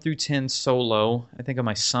floor 1 through 10 solo, I think on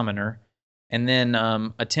my summoner, and then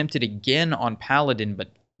attempted again on Paladin, but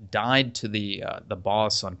died to the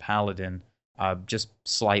boss on Paladin just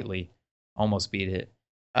slightly, almost beat it.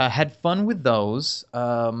 Had fun with those,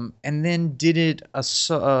 and then did it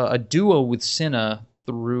a duo with Senna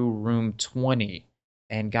through room 20,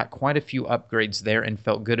 and got quite a few upgrades there, and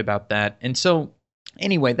felt good about that. And so,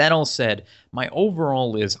 anyway, that all said, my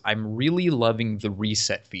overall is I'm really loving the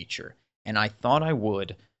reset feature, and I thought I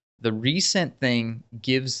would. The reset thing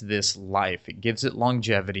gives this life. It gives it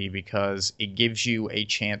longevity because it gives you a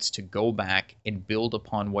chance to go back and build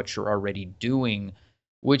upon what you're already doing,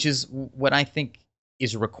 which is what I think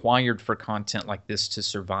is required for content like this to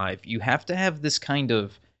survive. You have to have this kind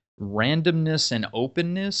of randomness and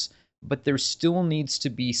openness, but there still needs to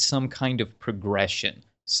be some kind of progression,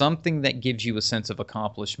 something that gives you a sense of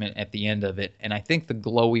accomplishment at the end of it. And I think the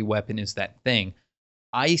glowy weapon is that thing.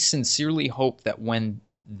 I sincerely hope that when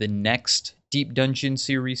the next Deep Dungeon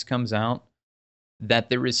series comes out, that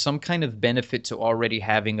there is some kind of benefit to already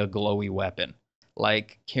having a glowy weapon.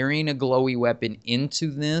 Like, carrying a glowy weapon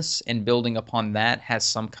into this and building upon that has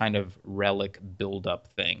some kind of relic build-up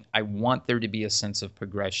thing. I want there to be a sense of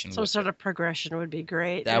progression. Some sort of progression would be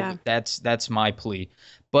great. That's my plea.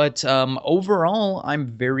 But overall, I'm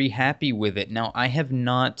very happy with it. Now, I have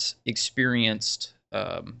not experienced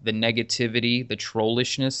the negativity, the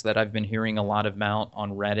trollishness that I've been hearing a lot about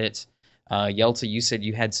on Reddit. Yelta, you said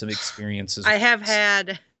you had some experiences. I have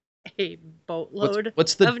had a boatload.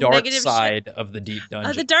 What's the dark side of the Deep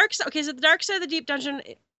Dungeon? The dark side. Okay, so the dark side of the Deep Dungeon.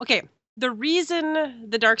 Okay, the reason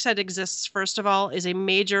the dark side exists, first of all, is a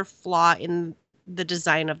major flaw in the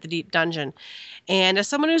design of the Deep Dungeon. And as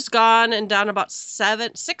someone who's gone and done about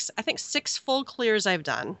six full clears I've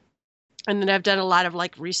done. And then I've done a lot of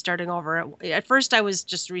like restarting over. At first, I was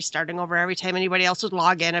just restarting over every time anybody else would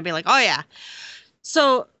log in. I'd be like, oh yeah.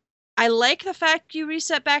 So I like the fact you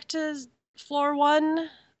reset back to floor 1.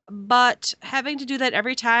 But having to do that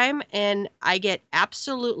every time, and I get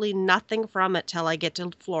absolutely nothing from it till I get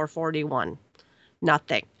to floor 41.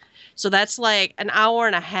 Nothing. So that's like an hour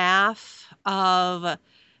and a half of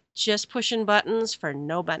just pushing buttons for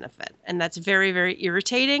no benefit. And that's very, very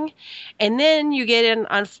irritating. And then you get in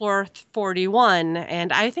on floor 41.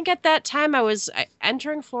 And I think at that time I was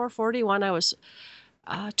entering floor 41. I was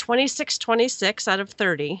 26 out of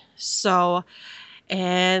 30. So,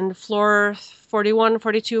 and floor 41,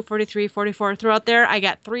 42, 43, 44, throughout there, I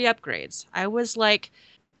got 3 upgrades. I was like,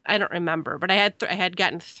 I don't remember, but I had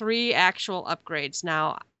gotten 3 actual upgrades.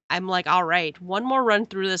 Now I'm like, all right, one more run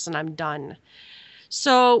through this and I'm done.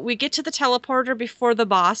 So we get to the teleporter before the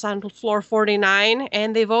boss on floor 49,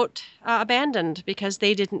 and they vote abandoned because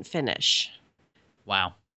they didn't finish.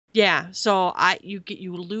 Wow. Yeah, so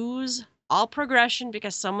you lose all progression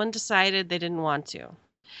because someone decided they didn't want to.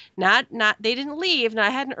 Not they didn't leave. Now I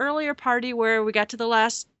had an earlier party where we got to the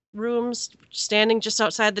last rooms, standing just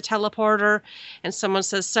outside the teleporter, and someone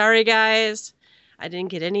says, "Sorry guys, I didn't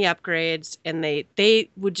get any upgrades," and they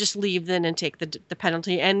would just leave then and take the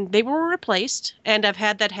penalty, and they were replaced. And I've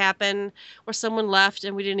had that happen where someone left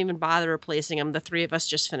and we didn't even bother replacing them. The 3 of us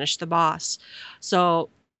just finished the boss. So,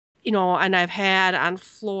 and I've had on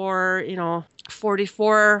floor,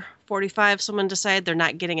 44, 45, someone decide they're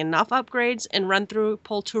not getting enough upgrades and run through,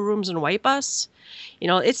 pull 2 rooms and wipe us.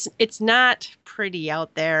 It's not pretty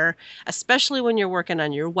out there, especially when you're working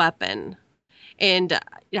on your weapon. And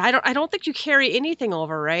I don't think you carry anything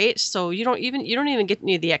over, right? So you don't even get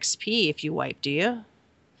any of the XP if you wipe, do you?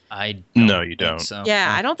 No, you don't. So.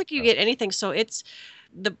 Yeah, I don't think you get anything. So it's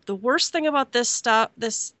the worst thing about this stuff,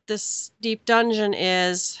 this Deep Dungeon,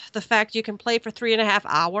 is the fact you can play for 3.5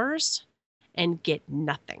 hours and get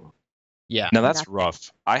nothing. Yeah. Now that's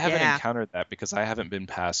rough. I haven't encountered that because I haven't been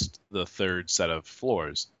past the 3rd set of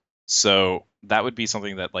floors. So that would be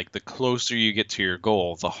something that, like, the closer you get to your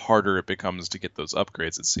goal, the harder it becomes to get those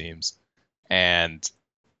upgrades, it seems. And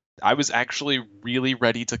I was actually really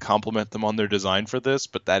ready to compliment them on their design for this,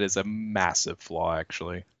 but that is a massive flaw,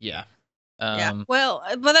 actually. Yeah. Yeah. Well,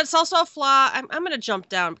 but that's also a flaw. I'm going to jump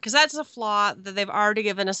down because that's a flaw that they've already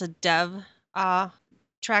given us a dev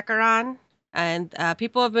tracker on. And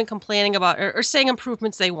people have been complaining about or saying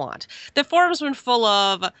improvements they want. The forum's been full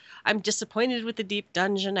of, I'm disappointed with the Deep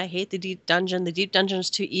Dungeon. I hate the Deep Dungeon. The Deep Dungeon's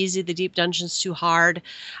too easy. The Deep Dungeon's too hard.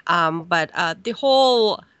 But the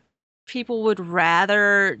whole people would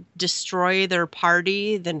rather destroy their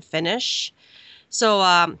party than finish.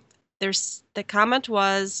 So the comment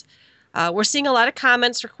was, we're seeing a lot of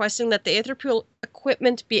comments requesting that the Aether Pool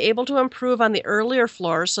equipment be able to improve on the earlier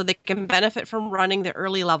floors so they can benefit from running the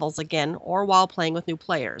early levels again or while playing with new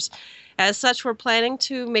players. As such, we're planning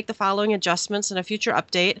to make the following adjustments in a future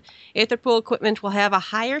update. Aether Pool equipment will have a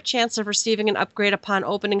higher chance of receiving an upgrade upon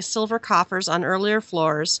opening silver coffers on earlier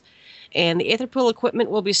floors, and the Aether Pool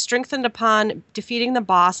equipment will be strengthened upon defeating the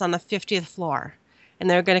boss on the 50th floor. And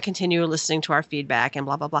they're going to continue listening to our feedback and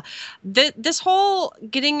blah, blah, blah. This whole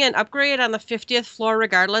getting an upgrade on the 50th floor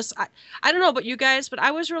regardless, I don't know about you guys, but I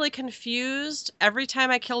was really confused every time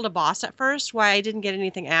I killed a boss at first why I didn't get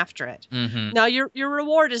anything after it. Mm-hmm. Now, your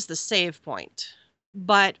reward is the save point,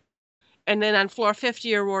 and then on floor 50,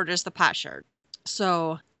 your reward is the pot shard.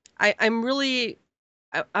 So I'm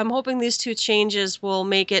hoping these two changes will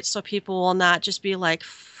make it so people will not just be like,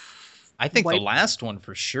 I think the last one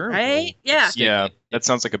for sure. Right? Yeah. Yeah, that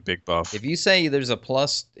sounds like a big buff. If you say there's a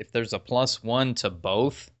 +1 to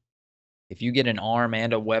both, if you get an arm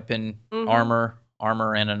and a weapon, armor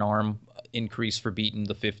and an arm increase for beating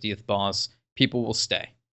the 50th boss, people will stay.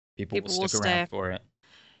 People will stick around for it.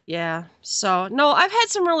 Yeah. So no, I've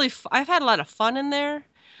had a lot of fun in there,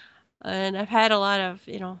 and I've had a lot of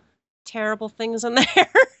terrible things in there.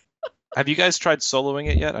 Have you guys tried soloing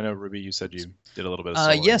it yet? I know, Ruby, you said you did a little bit of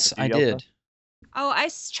soloing. Yes, I did. Oh, I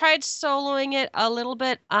tried soloing it a little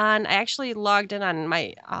bit I actually logged in on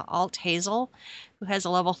my Alt Hazel, who has a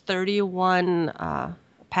level 31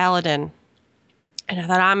 Paladin. And I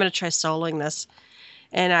thought, I'm going to try soloing this.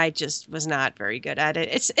 And I just was not very good at it.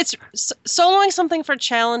 It's soloing something for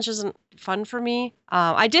challenge isn't fun for me.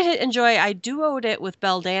 I duoed it with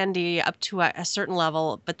Beldandy up to a certain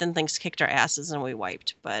level, but then things kicked our asses and we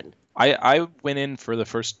wiped. But I went in for the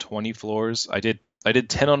first 20 floors. I did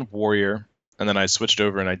 10 on Warrior, and then I switched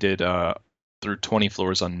over and I did through 20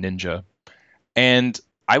 floors on Ninja. And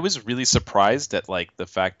I was really surprised at the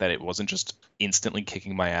fact that it wasn't just instantly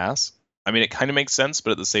kicking my ass. I mean, it kind of makes sense,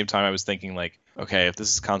 but at the same time, I was thinking okay, if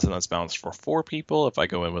this is content that's balanced for 4 people, if I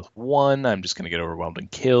go in with 1, I'm just going to get overwhelmed and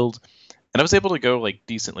killed. And I was able to go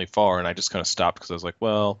decently far, and I just kind of stopped because I was like,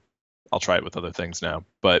 well, I'll try it with other things now.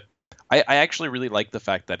 But I actually really like the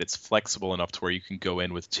fact that it's flexible enough to where you can go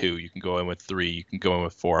in with 2, you can go in with 3, you can go in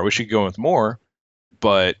with 4. I wish you could go in with more,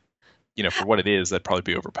 but for what it is, that'd probably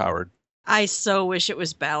be overpowered. I so wish it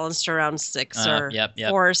was balanced around 6 or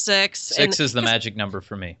 4 or 6. 6 is the magic number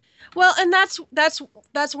for me. Well, and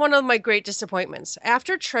that's one of my great disappointments.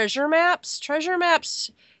 After treasure maps,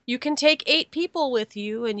 you can take 8 people with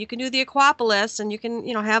you, and you can do the Aquapolis, and you can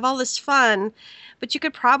have all this fun. But you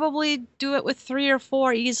could probably do it with 3 or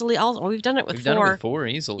 4 easily. Also, we've done it with 4. Done it with 4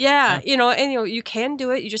 easily. Yeah, you can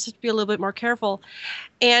do it. You just have to be a little bit more careful.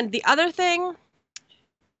 And the other thing,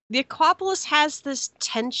 the Aquapolis has this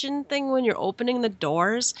tension thing when you're opening the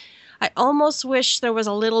doors. I almost wish there was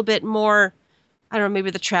a little bit more. I don't know,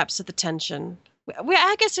 maybe the traps at the tension.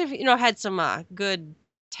 I guess we've had some good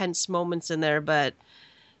tense moments in there, but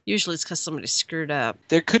usually it's because somebody screwed up.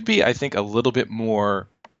 There could be, I think, a little bit more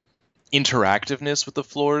interactiveness with the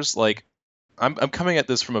floors. I'm coming at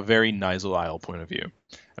this from a very Nizal Isle point of view,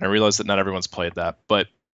 and I realize that not everyone's played that, but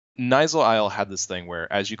Nizal Isle had this thing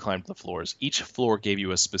where as you climbed the floors, each floor gave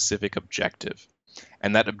you a specific objective,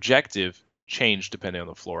 and that objective changed depending on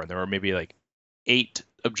the floor, and there were maybe 8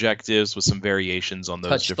 objectives with some variations on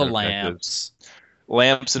those. Touch different the lamps. Objectives.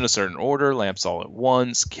 Lamps in a certain order, lamps all at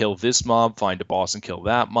once, kill this mob, find a boss and kill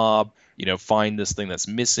that mob, find this thing that's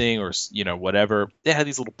missing, or whatever. They had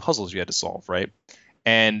these little puzzles you had to solve, right?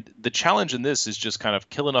 And the challenge in this is just kind of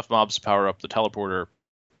kill enough mobs to power up the teleporter,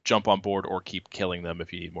 jump on board, or keep killing them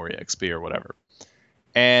if you need more XP or whatever.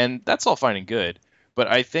 And that's all fine and good. But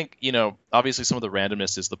I think, obviously some of the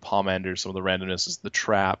randomness is the pomanders, some of the randomness is the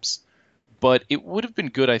traps. But it would have been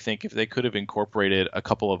good, I think, if they could have incorporated a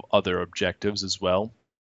couple of other objectives as well,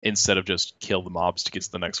 instead of just kill the mobs to get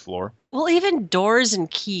to the next floor. Well, even doors and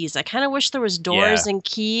keys. I kind of wish there was doors and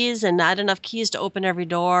keys and not enough keys to open every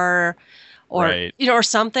door, or right. Or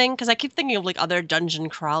something. Because I keep thinking of other dungeon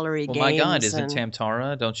crawlery games. Well, my God, isn't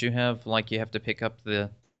Tamtara? Don't you have you have to pick up the?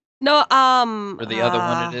 No, or the other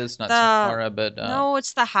one it is not Tamtara, but no,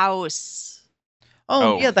 it's the house.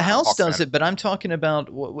 Oh yeah, the house does it, but I'm talking about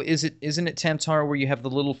isn't it Tamtara where you have the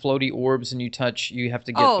little floaty orbs and you have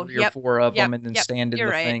to get 3 or 4 of them and then stand in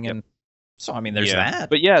the thing and so I mean there's that.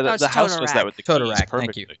 But yeah, the house does that with the keys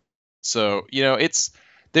perfectly. Thank you. So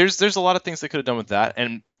there's a lot of things they could have done with that,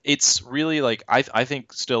 and it's really I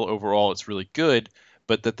think still overall it's really good,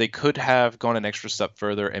 but that they could have gone an extra step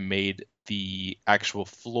further and made the actual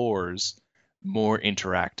floors more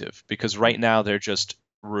interactive, because right now they're just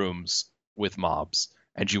rooms with mobs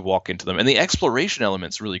and you walk into them. And the exploration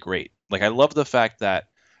element's really great. Like, I love the fact that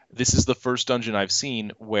this is the first dungeon I've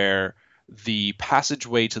seen where the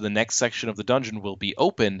passageway to the next section of the dungeon will be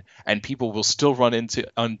open and people will still run into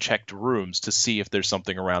unchecked rooms to see if there's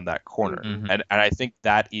something around that corner. Mhm. And I think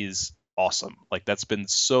that is awesome. Like, that's been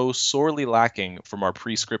so sorely lacking from our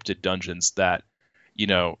pre-scripted dungeons that, you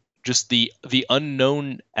know, just the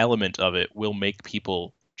unknown element of it will make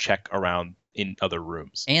people check around in other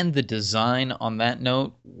rooms. And the design on that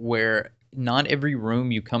note, where not every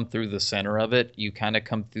room you come through the center of it, you kind of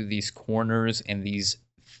come through these corners, and these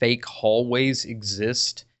fake hallways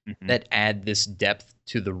exist that add this depth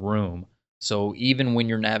to the room. So even when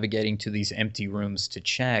you're navigating to these empty rooms to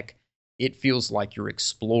check, it feels like you're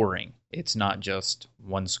exploring. It's not just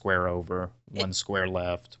one square over, one square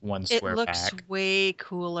left, one square back. It looks way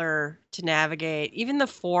cooler to navigate. Even the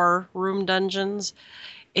 4-room dungeons,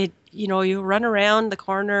 you run around the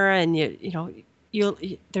corner and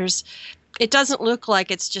it doesn't look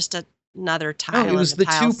like it's just another tile. No, it was the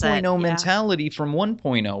 2.0 Yeah. mentality from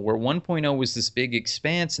 1.0, where 1.0 was this big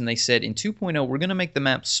expanse, and they said in 2.0 we're going to make the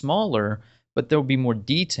map smaller, but there'll be more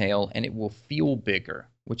detail and it will feel bigger,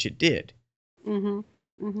 which it did. Mm-hmm.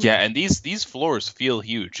 Mm-hmm. Yeah, and these floors feel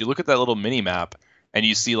huge. You look at that little mini map and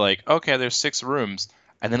you see, like, okay, there's 6 rooms,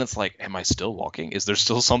 and then it's like, am I still walking? Is there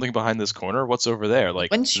still something behind this corner? What's over there?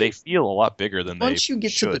 Like, they feel a lot bigger than they should. Once you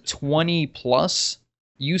get to the 20 plus,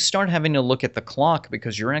 you start having to look at the clock,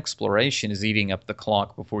 because your exploration is eating up the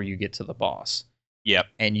clock before you get to the boss. Yep.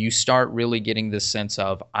 And you start really getting this sense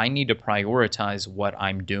of, I need to prioritize what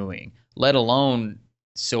I'm doing, let alone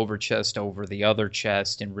silver chest over the other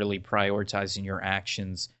chest, and really prioritizing your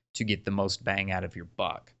actions to get the most bang out of your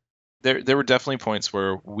buck. There were definitely points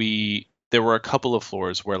where there were a couple of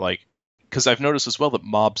floors where, like, because I've noticed as well that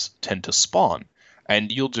mobs tend to spawn,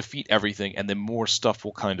 and you'll defeat everything and then more stuff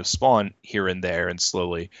will kind of spawn here and there and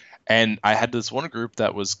slowly. And I had this one group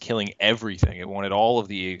that was killing everything. It wanted all of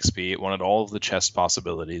the EXP, it wanted all of the chest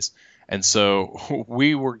possibilities. And so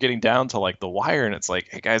we were getting down to, like, the wire, and it's like,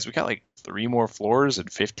 hey guys, we got like 3 more floors in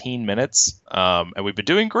 15 minutes. And we've been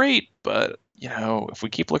doing great, but if we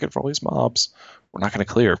keep looking for all these mobs, we're not going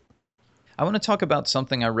to clear. I want to talk about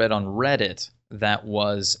something I read on Reddit that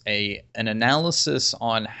was an analysis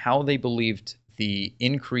on how they believed the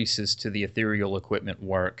increases to the ethereal equipment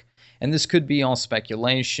work. And this could be all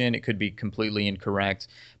speculation, it could be completely incorrect,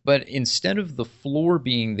 but instead of the floor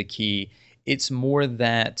being the key, it's more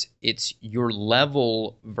that it's your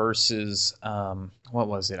level versus, what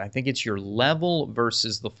was it? I think it's your level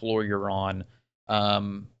versus the floor you're on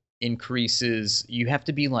increases. You have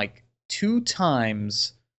to be like 2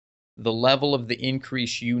 times the level of the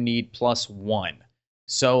increase you need plus 1.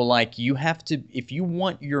 So, like, you have to, if you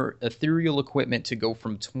want your ethereal equipment to go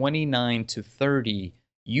from 29 to 30,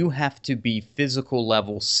 you have to be physical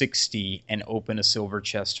level 60 and open a silver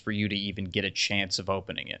chest for you to even get a chance of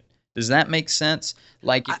opening it. Does that make sense?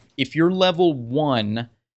 Like, if you're level 1,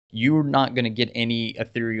 you're not going to get any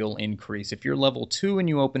ethereal increase. If you're level 2 and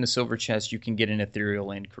you open a silver chest, you can get an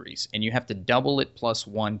ethereal increase. And you have to double it plus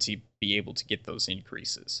 1 to be able to get those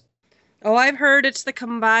increases. Oh, I've heard it's the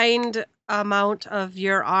combined amount of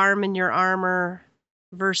your arm and your armor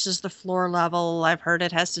versus the floor level. I've heard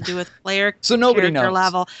it has to do with player so nobody character knows.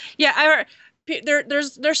 level. Yeah, I heard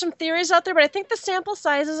there's some theories out there, but I think the sample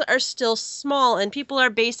sizes are still small, and people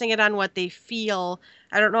are basing it on what they feel.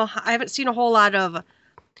 I don't know. I haven't seen a whole lot of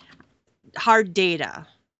hard data,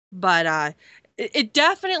 but it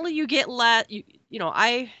definitely, you get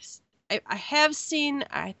I have seen.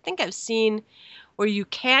 I think I've seen where you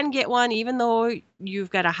can get one even though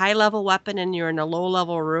you've got a high-level weapon and you're in a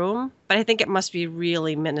low-level room. But I think it must be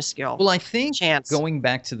really minuscule. Well, I think chance. Going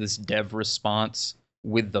back to this dev response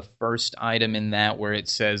with the first item in that where it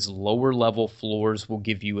says lower-level floors will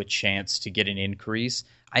give you a chance to get an increase,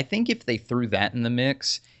 I think if they threw that in the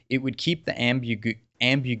mix, it would keep the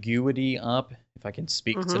ambiguity up, if I can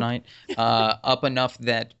speak tonight, up enough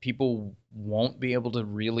that people won't be able to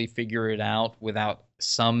really figure it out without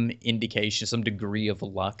some indication, some degree of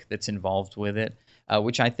luck that's involved with it,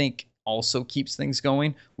 which I think also keeps things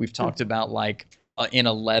going. We've talked about, like, in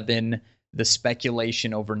 11, the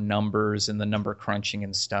speculation over numbers and the number crunching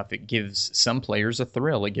and stuff. It gives some players a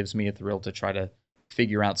thrill. It gives me a thrill to try to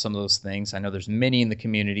figure out some of those things. I know there's many in the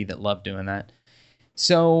community that love doing that.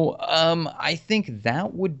 So I think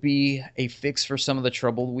that would be a fix for some of the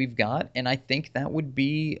trouble we've got, and I think that would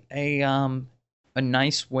be a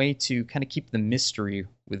nice way to kind of keep the mystery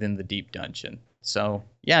within the deep dungeon. So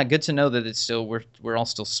yeah, good to know that it's still we're all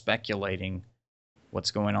still speculating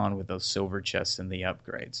what's going on with those silver chests and the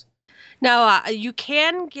upgrades. Now, you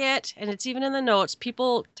can get, and it's even in the notes,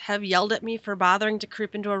 people have yelled at me for bothering to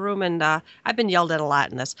creep into a room, and I've been yelled at a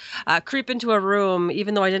lot in this. Creep into a room,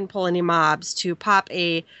 even though I didn't pull any mobs, to pop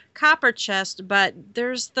a copper chest, but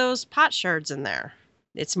there's those pot shards in there.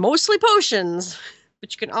 It's mostly potions,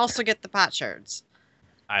 but you can also get the pot shards.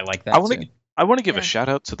 I like that too. I want to give a shout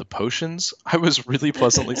out to the potions. I was really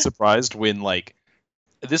pleasantly surprised when, like,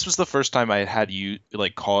 this was the first time I had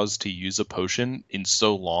cause to use a potion in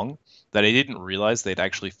so long that I didn't realize they'd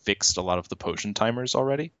actually fixed a lot of the potion timers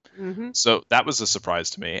already. Mm-hmm. So that was a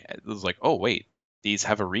surprise to me. It was like, oh wait, these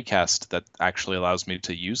have a recast that actually allows me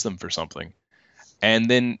to use them for something. And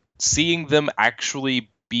then seeing them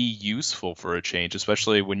actually be useful for a change,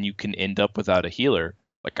 especially when you can end up without a healer.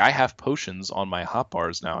 Like, I have potions on my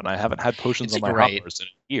hotbars now, and I haven't had potions on my hotbars in a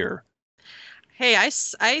year. Hey, I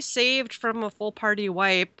saved from a full party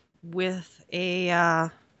wipe with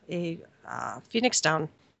a Phoenix down.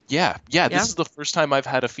 Yeah, this is the first time I've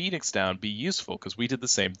had a Phoenix down be useful, because we did the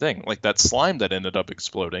same thing. Like, that slime that ended up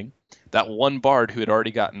exploding, that one bard who had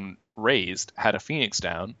already gotten raised had a Phoenix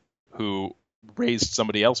down, who raised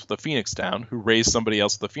somebody else with a Phoenix down, who raised somebody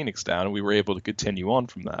else with a Phoenix down, and we were able to continue on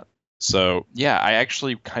from that. So, yeah, I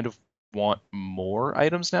actually kind of want more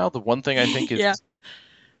items now. The one thing I think is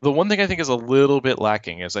the one thing I think is a little bit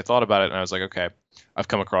lacking is I thought about it and I was like, okay, I've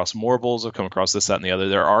come across Morbles, I've come across this, that, and the other.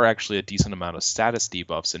 There are actually a decent amount of status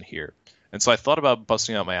debuffs in here. And so I thought about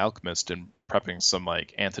busting out my Alchemist and prepping some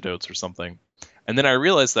like antidotes or something. And then I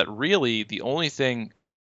realized that really the only thing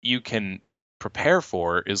you can prepare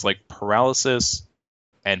for is like paralysis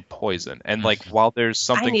and poison. And like while there's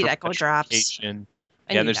something I need echo drops.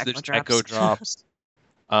 There's echo drops.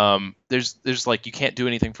 There's like you can't do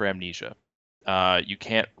anything for amnesia. You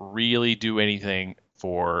can't really do anything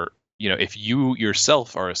for, if you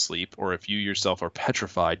yourself are asleep or if you yourself are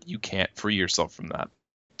petrified, you can't free yourself from that,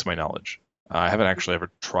 to my knowledge. I haven't actually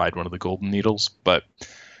ever tried one of the golden needles, but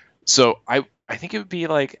so I think it would be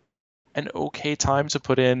like an okay time to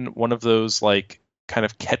put in one of those like kind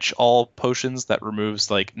of catch-all potions that removes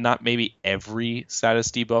like not maybe every status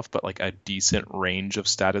debuff, but like a decent range of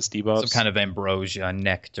status debuffs. Some kind of ambrosia,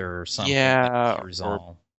 nectar, or something. Yeah,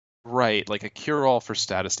 right, like a cure-all for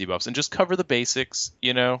status debuffs, and just cover the basics,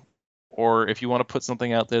 Or if you want to put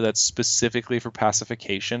something out there that's specifically for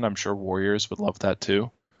pacification, I'm sure warriors would love that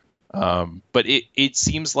too. But it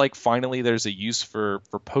seems like finally there's a use for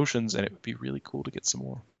potions, and it would be really cool to get some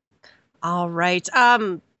more. All right.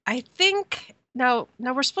 I think now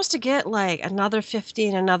we're supposed to get like another 50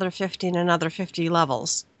 and another 50 and another 50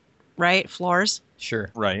 levels, right? Floors. Sure.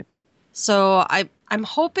 Right. So I'm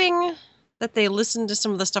hoping that they listen to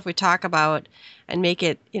some of the stuff we talk about and make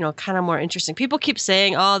it, kind of more interesting. People keep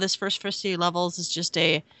saying, "Oh, this first 50 levels is just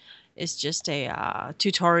a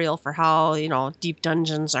tutorial for how deep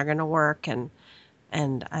dungeons are going to work," and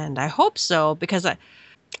I hope so, because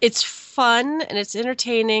it's fun and it's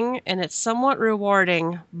entertaining and it's somewhat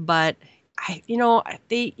rewarding. But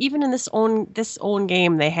they even in this own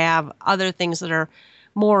game they have other things that are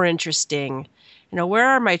more interesting. Where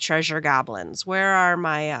are my treasure goblins? Where are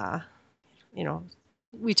my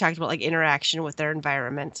we talked about like interaction with their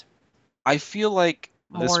environment. I feel like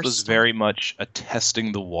this was very much a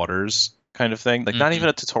testing the waters kind of thing. Like not even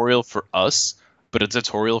a tutorial for us, but a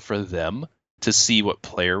tutorial for them to see what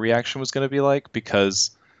player reaction was going to be like,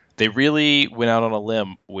 because they really went out on a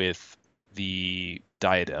limb with the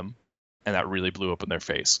diadem and that really blew up in their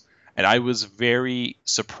face. And I was very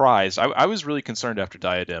surprised. I was really concerned after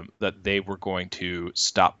diadem that they were going to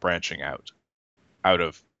stop branching out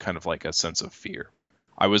of kind of like a sense of fear.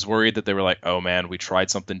 I was worried that they were like, oh man, we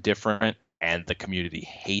tried something different and the community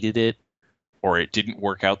hated it, or it didn't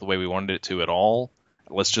work out the way we wanted it to at all.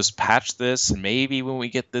 Let's just patch this, and maybe when we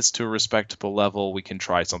get this to a respectable level, we can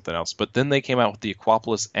try something else. But then they came out with the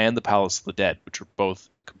Aquapolis and the Palace of the Dead, which were both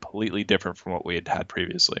completely different from what we had had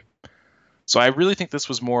previously. So I really think this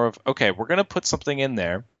was more of, okay, we're going to put something in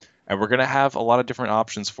there, and we're going to have a lot of different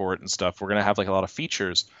options for it and stuff. We're going to have like a lot of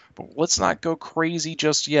features, but let's not go crazy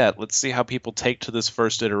just yet. Let's see how people take to this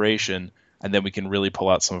first iteration, and then we can really pull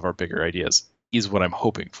out some of our bigger ideas, is what I'm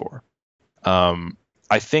hoping for.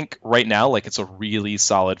 I think right now, like, it's a really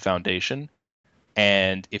solid foundation,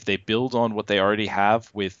 and if they build on what they already have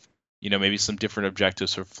with, maybe some different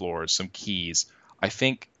objectives for floors, some keys, I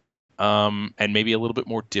think, and maybe a little bit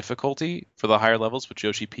more difficulty for the higher levels, which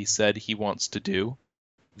Yoshi P said he wants to do,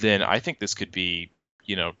 then I think this could be,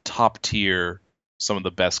 top tier, some of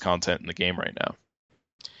the best content in the game right now.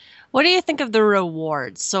 What do you think of the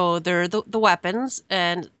rewards? So they're the weapons,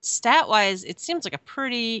 and stat-wise, it seems like a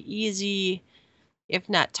pretty easy, if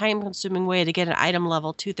not time-consuming way to get an item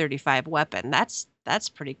level 235 weapon. That's That's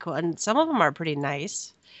pretty cool. And some of them are pretty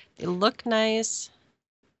nice. They look nice.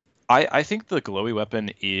 I think the glowy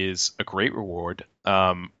weapon is a great reward.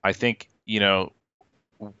 I think,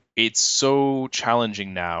 it's so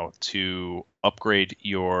challenging now to upgrade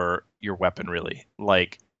your weapon, really.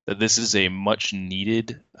 Like, that this is a much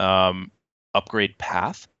needed upgrade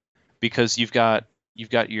path, because you've got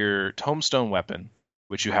your Tomestone weapon,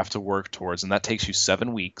 which you have to work towards, and that takes you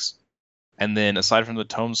 7 weeks. And then aside from the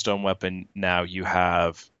Tomestone weapon, now you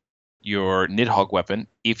have your Nidhogg weapon,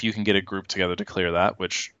 if you can get a group together to clear that,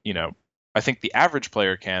 which, I think the average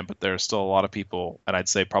player can, but there are still a lot of people, and I'd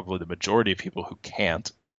say probably the majority of people, who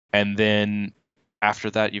can't. And then after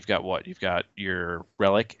that, you've got what? You've got your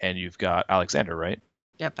Relic and you've got Alexander, right?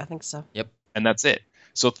 Yep, I think so. Yep. And that's it.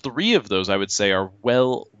 So 3 of those, I would say, are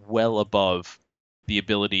well above the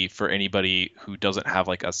ability for anybody who doesn't have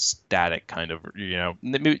like a static kind of,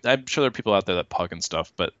 I'm sure there are people out there that pug and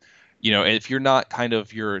stuff, but if you're not kind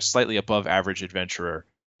of your slightly above average adventurer,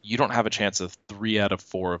 you don't have a chance of 3 out of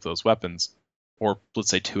 4 of those weapons, or let's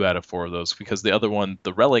say 2 out of 4 of those, because the other one,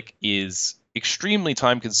 the Relic, is extremely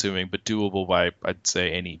time consuming, but doable by, I'd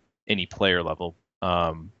say, any player level.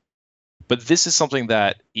 But this is something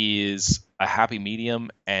that is a happy medium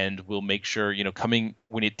and will make sure, coming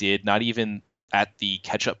when it did, not even at the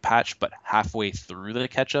catch-up patch, but halfway through the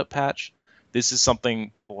catch-up patch, this is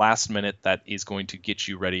something last minute that is going to get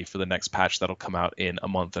you ready for the next patch that'll come out in a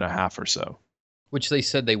month and a half or so. Which they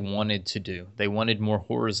said they wanted to do. They wanted more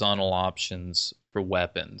horizontal options for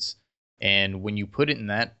weapons. And when you put it in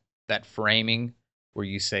that framing where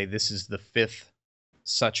you say this is the 5th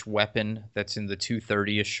such weapon that's in the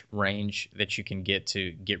 230-ish range that you can get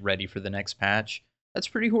to get ready for the next patch, that's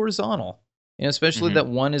pretty horizontal. Especially that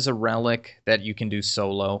one is a Relic that you can do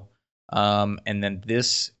solo. And then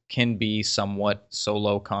this can be somewhat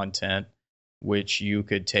solo content, which you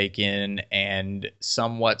could take in and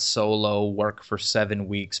somewhat solo work for 7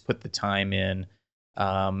 weeks, put the time in,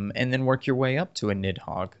 and then work your way up to a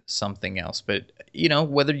Nidhogg, something else. But,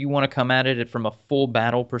 whether you want to come at it from a full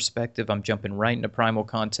battle perspective, I'm jumping right into primal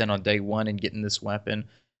content on day 1 and getting this weapon,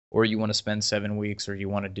 or you want to spend 7 weeks, or you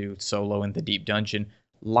want to do solo in the deep dungeon,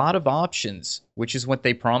 lot of options, which is what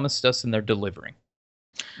they promised us and they're delivering.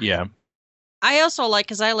 Yeah. I also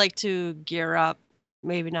because I like to gear up,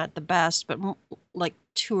 maybe not the best, but like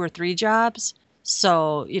 2 or 3 jobs.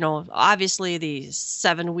 So, obviously the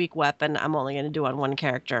 7-week weapon, I'm only going to do on one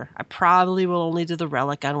character. I probably will only do the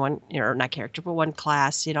Relic on one, not character, but one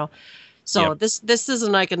class, So yep. This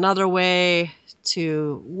isn't like another way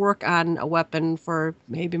to work on a weapon for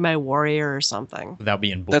maybe my warrior or something. Without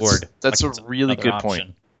being bored. That's a really good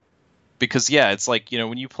point. Because, it's like,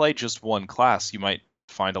 when you play just one class, you might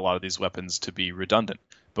find a lot of these weapons to be redundant.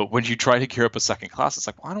 But when you try to gear up a second class, it's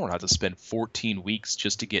like, well, I don't want to have to spend 14 weeks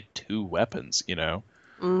just to get 2 weapons,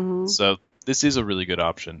 Mm-hmm. So this is a really good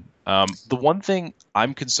option. The one thing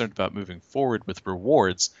I'm concerned about moving forward with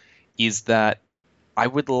rewards is that I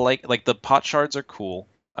would like the pot shards are cool,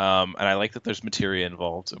 and I like that there's materia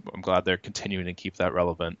involved. I'm glad they're continuing to keep that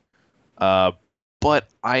relevant. But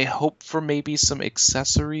I hope for maybe some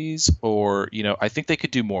accessories, or I think they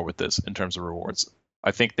could do more with this in terms of rewards.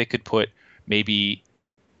 I think they could put maybe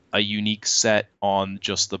a unique set on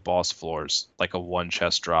just the boss floors, like a 1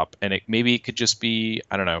 chest drop, and maybe it could just be,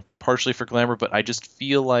 I don't know, partially for glamour, but I just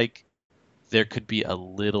feel like there could be a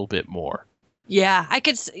little bit more. Yeah, I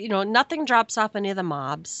could, nothing drops off any of the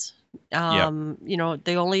mobs.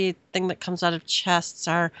 The only thing that comes out of chests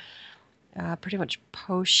are pretty much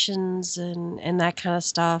potions and that kind of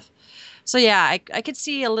stuff. So yeah, I could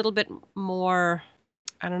see a little bit more.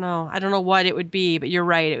 I don't know what it would be, but you're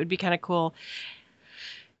right. It would be kind of cool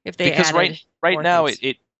if they because added right now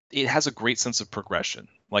things. it has a great sense of progression.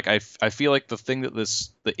 Like I feel like the thing that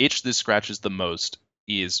the itch this scratches the most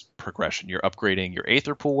is progression. You're upgrading your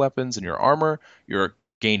Aether Pool weapons and your armor. You're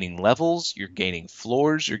gaining levels. You're gaining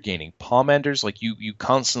floors. You're gaining pomanders. Like you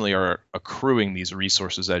constantly are accruing these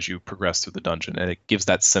resources as you progress through the dungeon, and it gives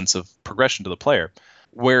that sense of progression to the player.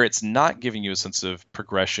 Where it's not giving you a sense of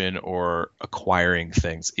progression or acquiring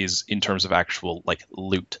things is in terms of actual like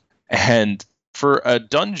loot. And for a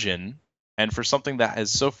dungeon, and for something that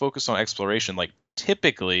is so focused on exploration, like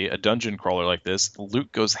typically a dungeon crawler like this,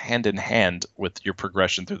 loot goes hand in hand with your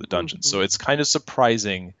progression through the dungeon. Mm-hmm. So it's kind of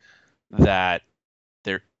surprising that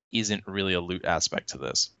there isn't really a loot aspect to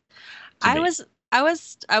this. I was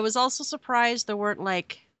also surprised there weren't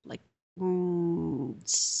like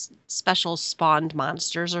special spawned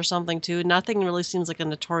monsters or something too. Nothing really seems like a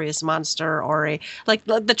notorious monster or a like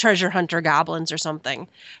the treasure hunter goblins or something.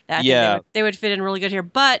 They would fit in really good here.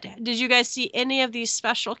 But did you guys see any of these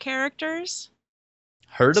special characters?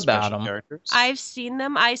 Heard about them. Characters? I've seen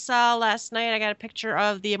them. I saw last night, I got a picture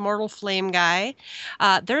of the Immortal Flame guy.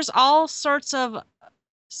 There's all sorts of,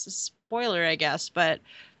 spoiler, I guess, but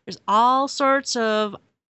there's all sorts of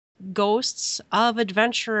ghosts of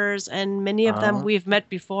adventurers, and many of them we've met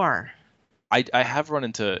before. I have run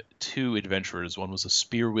into 2 adventurers. One was a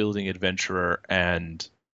spear-wielding adventurer, and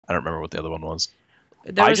I don't remember what the other one was.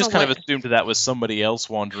 I just kind of assumed that was somebody else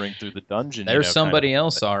wandering through the dungeon. There's somebody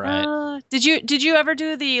else, all right. Did you ever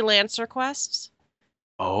do the Lancer quests?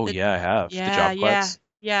 Oh, yeah, I have. The job quests?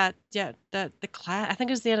 Yeah. The class. I think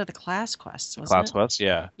it was the end of the class quests. Class quests,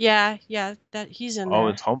 yeah. Yeah. That he's in there. Oh,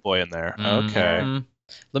 it's Homeboy in there. Mm-hmm. Okay.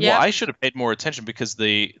 Well, I should have paid more attention because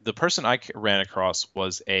the person I ran across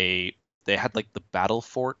was they had like the battle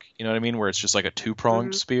fork, you know what I mean, where it's just like a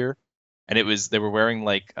 2-pronged spear, and they were wearing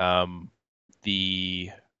like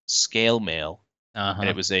the scale mail, and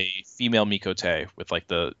it was a female Miqo'te with like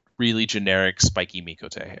the really generic spiky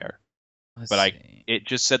Miqo'te hair. It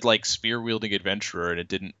just said like spear wielding adventurer, and it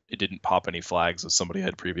didn't pop any flags as somebody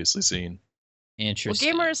had previously seen.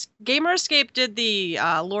 Interesting. Well, Gamerscape did the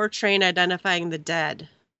lore train identifying the dead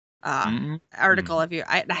article of you.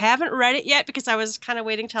 I haven't read it yet because I was kind of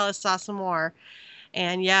waiting till I saw some more,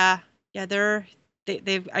 and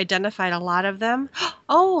they've identified a lot of them.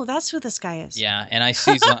 Oh, that's who this guy is. Yeah, and I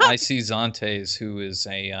see Zantes, who is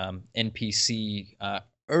a NPC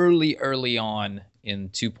early on in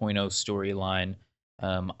 2.0 storyline,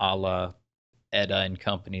 a la Edda and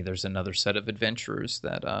company. There's another set of adventurers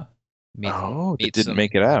that didn't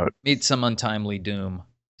make it out. Meet some untimely doom.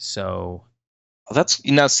 So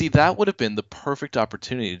that would have been the perfect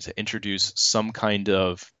opportunity to introduce some kind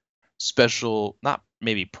of special, not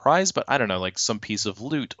maybe prize, but I don't know, like some piece of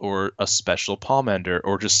loot or a special Palmander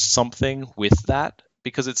or just something with that,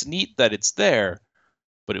 because it's neat that it's there,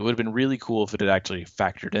 but it would have been really cool if it had actually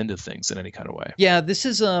factored into things in any kind of way. Yeah, this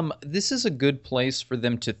is a good place for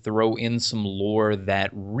them to throw in some lore that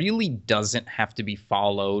really doesn't have to be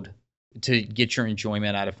followed to get your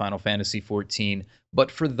enjoyment out of Final Fantasy XIV.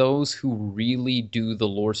 But for those who really do the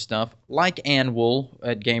lore stuff, like Anwool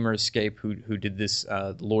at Gamerscape, who did this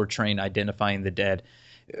lore train identifying the dead,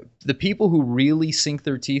 the people who really sink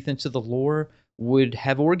their teeth into the lore would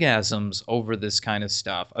have orgasms over this kind of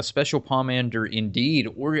stuff. A special Palmander indeed,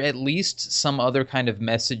 or at least some other kind of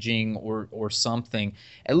messaging or something.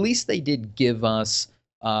 At least they did give us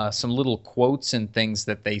some little quotes and things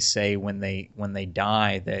that they say when they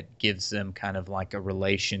die that gives them kind of like a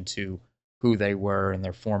relation to who they were in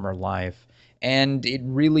their former life. And it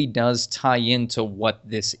really does tie into what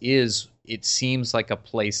this is. It seems like a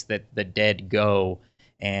place that the dead go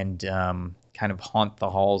and kind of haunt the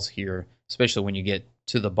halls here, especially when you get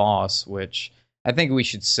to the boss, which I think we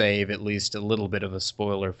should save at least a little bit of a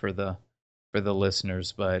spoiler for the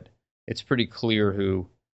listeners, but it's pretty clear who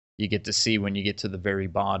you get to see when you get to the very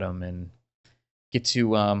bottom and get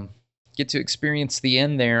to experience the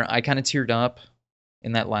end there. I kind of teared up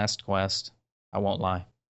in that last quest. I won't lie.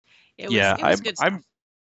 It was good stuff.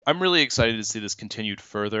 I'm really excited to see this continued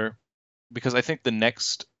further, because I think the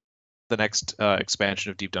next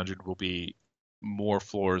expansion of Deep Dungeon will be more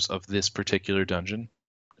floors of this particular dungeon,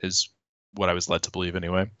 is what I was led to believe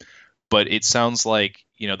anyway. But it sounds like,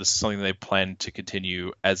 this is something they plan to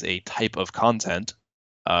continue as a type of content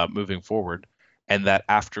moving forward, and that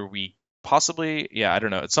after we possibly, I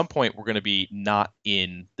don't know, at some point we're going to be not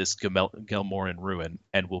in this Gelmoran ruin,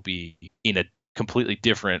 and we'll be in a completely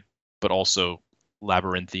different but also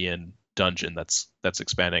labyrinthian dungeon that's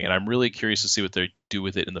expanding. And I'm really curious to see what they do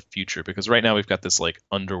with it in the future, because right now we've got this like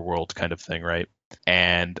underworld kind of thing, right?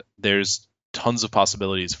 And there's tons of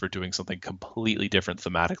possibilities for doing something completely different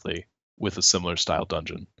thematically with a similar style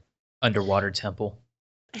dungeon. Underwater temple.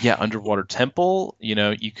 Yeah, underwater temple.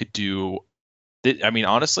 You could do, I mean,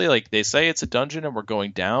 honestly, like they say it's a dungeon and we're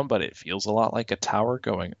going down, but it feels a lot like a tower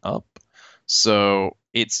going up. So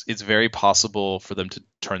it's very possible for them to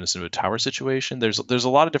turn this into a tower situation. There's a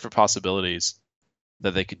lot of different possibilities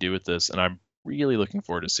that they could do with this, and I'm really looking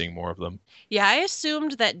forward to seeing more of them. Yeah, I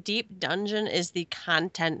assumed that Deep Dungeon is the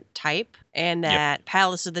content type, and that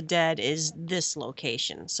Palace of the Dead is this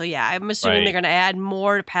location. So yeah, I'm assuming they're going to add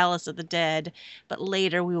more to Palace of the Dead, but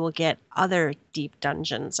later we will get other deep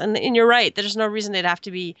dungeons. And you're right, there's no reason it'd have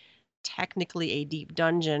to be technically a deep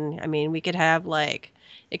dungeon. I mean, we could have like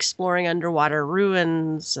exploring underwater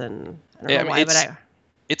ruins, and I don't know why,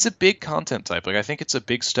 it's a big content type. Like I think it's a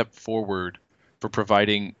big step forward for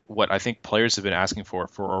providing what I think players have been asking for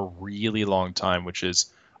a really long time, which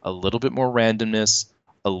is a little bit more randomness,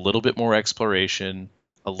 a little bit more exploration,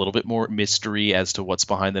 a little bit more mystery as to what's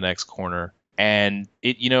behind the next corner. And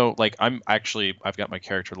it, like I've got my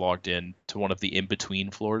character logged in to one of the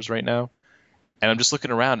in-between floors right now. And I'm just looking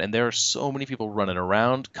around, and there are so many people running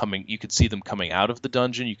around, coming. You could see them coming out of the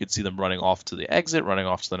dungeon. You could see them running off to the exit, running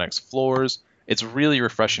off to the next floors. It's really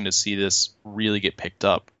refreshing to see this really get picked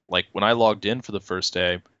up. Like when I logged in for the first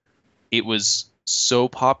day, it was so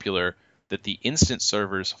popular that the instant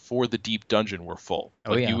servers for the deep dungeon were full.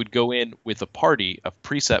 You would go in with a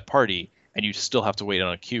preset party, and you still have to wait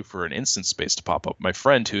on a queue for an instant space to pop up. My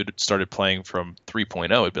friend who had started playing from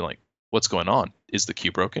 3.0 had been like, what's going on? Is the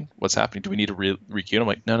queue broken? What's happening? Do we need to re-queue? I'm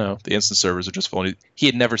like, no, the instant servers are just full. He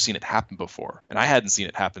had never seen it happen before, and I hadn't seen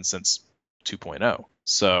it happen since 2.0.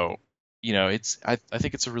 So, I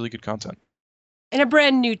think it's a really good content. And a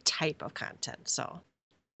brand new type of content, so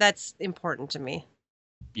that's important to me.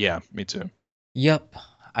 Yeah, me too. Yep.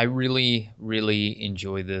 I really, really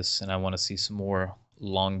enjoy this, and I want to see some more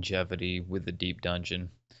longevity with the deep dungeon.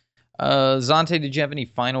 Zante, did you have any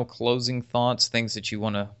final closing thoughts, things that you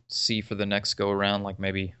want to see for the next go around, like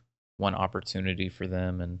maybe one opportunity for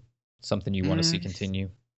them and something you want to see continue?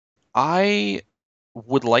 I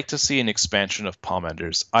would like to see an expansion of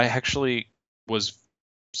Palmenders. I actually was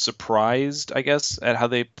surprised, I guess, at how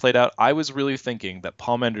they played out. I was really thinking that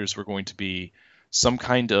Palmenders were going to be some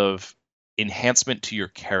kind of enhancement to your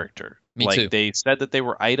character. Me too. They said that they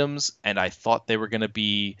were items, and I thought they were going to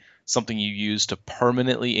be something you use to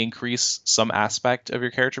permanently increase some aspect of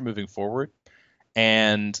your character moving forward.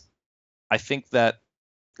 And I think that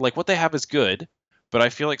what they have is good, but I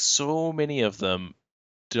feel like so many of them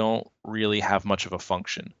don't really have much of a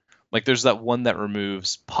function. Like there's that one that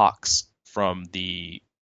removes pox from the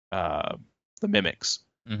mimics.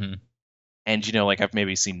 Mm-hmm. And I've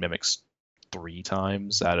maybe seen mimics 3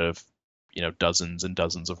 times out of dozens and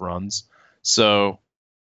dozens of runs. So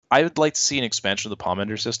I would like to see an expansion of the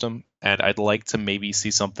Palmender system, and I'd like to maybe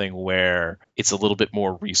see something where it's a little bit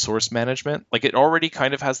more resource management. Like it already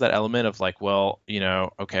kind of has that element of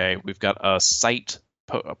okay, we've got a sight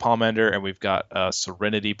Palmender, and we've got a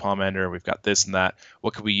Serenity Palmender, and we've got this and that.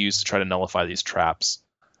 What could we use to try to nullify these traps?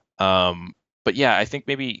 But yeah, I think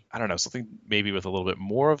maybe, I don't know, something maybe with a little bit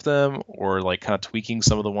more of them, or kind of tweaking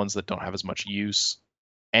some of the ones that don't have as much use,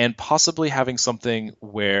 and possibly having something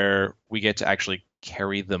where we get to actually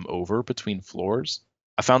carry them over between floors.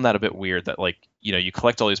 I found that a bit weird that you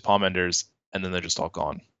collect all these Palmenders and then they're just all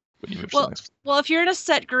gone when you move to the next floor. Well, if you're in a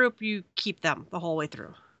set group, you keep them the whole way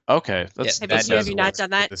through. Okay. Have you not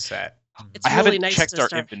done that? The set. It's I really haven't nice checked to our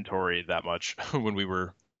start. inventory that much when we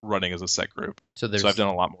were running as a set group. So I've done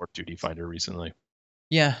a lot more 2D Finder recently.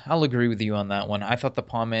 Yeah, I'll agree with you on that one. I thought the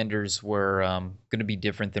Palmenders were going to be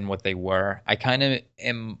different than what they were. I kind of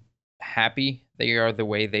am happy they are the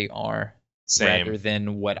way they are. Same. Rather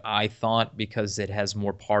than what I thought, because it has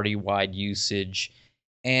more party-wide usage.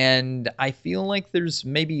 And I feel like there's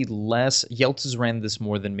maybe less, Yelt's ran this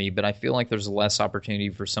more than me, but I feel like there's less opportunity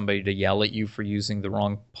for somebody to yell at you for using the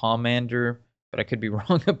wrong Palmender, but I could be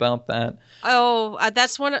wrong about that. Oh,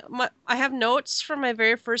 that's I have notes from my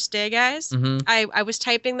very first day, guys. Mm-hmm. I was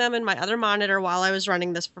typing them in my other monitor while I was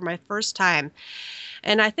running this for my first time.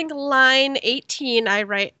 And I think line 18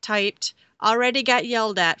 I typed, already got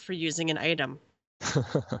yelled at for using an item.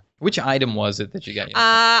 Which item was it that you got?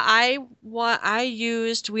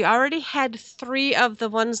 We already had 3 of the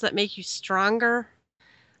ones that make you stronger.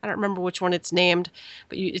 I don't remember which one it's named,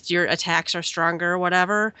 but your attacks are stronger or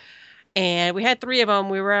whatever. And we had 3 of them.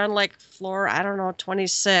 We were on floor,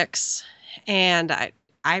 26. And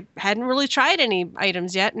I hadn't really tried any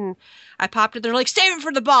items yet. And I popped it. They're like, save it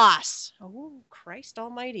for the boss. Oh, Christ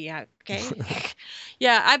almighty. Okay.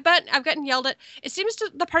 Yeah, I've gotten yelled at. It seems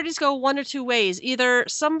the parties go one or two ways. Either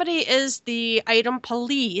somebody is the item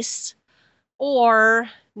police, or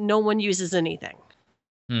no one uses anything.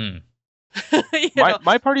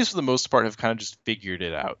 My parties, for the most part, have kind of just figured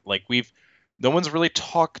it out. No one's really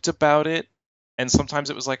talked about it, and sometimes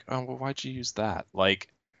it was like, oh, well, why'd you use that?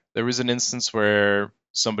 There was an instance where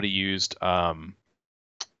somebody used, what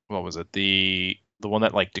was it? The one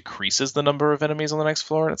that decreases the number of enemies on the next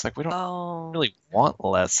floor, and it's we don't really want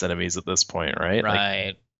less enemies at this point, right?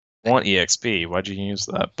 Right. Want EXP? Why'd you use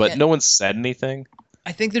that? But no one said anything.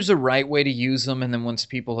 I think there's a right way to use them, and then once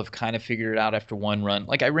people have kind of figured it out after one run,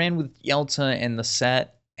 I ran with Yelta and the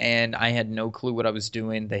set, and I had no clue what I was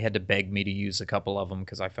doing. They had to beg me to use a couple of them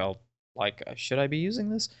because I felt like, should I be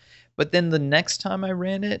using this? But then the next time I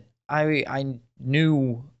ran it, I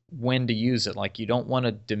knew when to use it. You don't want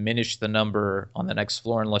to diminish the number on the next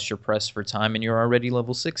floor unless you're pressed for time and you're already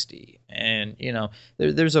level 60. And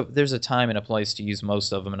there's a time and a place to use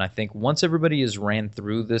most of them. And I think once everybody has ran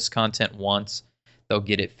through this content once, they'll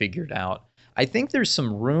get it figured out. I think there's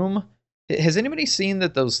some room Has anybody seen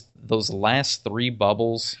that those last 3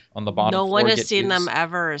 bubbles on the bottom No floor one has get seen used? them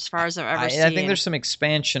ever, as far as I've ever seen. I think there's some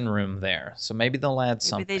expansion room there, so maybe they'll add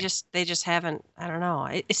something. Maybe they just haven't. I don't know.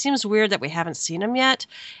 It seems weird that we haven't seen them yet,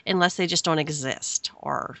 unless they just don't exist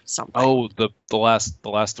or something. Oh, the last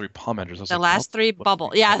 3 palm enders. The last 3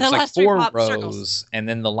 bubble. Yeah, the There's last like 3 4 pop rows, circles. and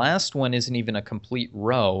then the last one isn't even a complete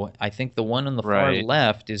row. I think the one on the far Right.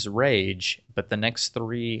 left is Rage, but the next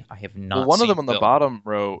 3 I have not Well, one of seen them on the built. bottom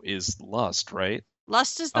row is Lust, right?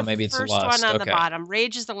 Lust is the maybe it's first Lust, one on the okay. bottom.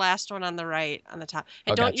 Rage is the last one on the right, on the top.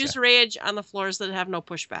 And Oh, don't gotcha. use Rage on the floors that have no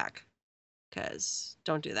pushback, because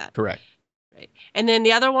don't do that. Correct. Right. And then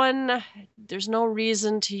the other one, there's no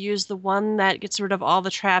reason to use the one that gets rid of all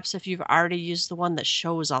the traps if you've already used the one that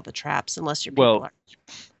shows all the traps, unless your people Well, are.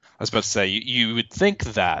 I was about to say you would think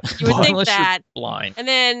that. You would but- think Unless you're that. blind.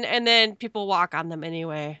 And then people walk on them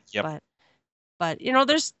anyway. Yep. But you know,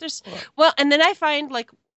 there's well, and then I find like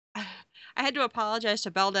I had to apologize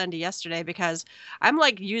to Beldendi yesterday because I'm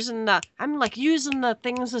using the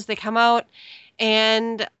things as they come out,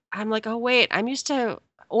 and I'm like, oh wait, I'm used to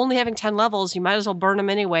only having 10 levels. You might as well burn them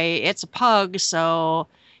anyway. It's a pug, so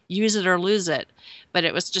use it or lose it. But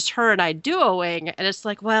it was just her and I duoing, and it's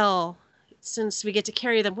like, well, since we get to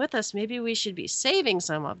carry them with us, maybe we should be saving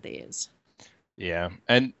some of these. Yeah,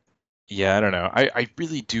 and yeah, I don't know. I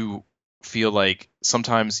really do feel like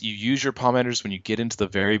sometimes you use your palm enders when you get into the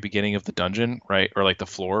very beginning of the dungeon, right? Or like the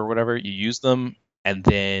floor or whatever. You use them, and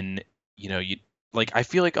then you like. I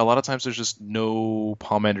feel like a lot of times there's just no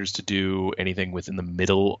palm enders to do anything within the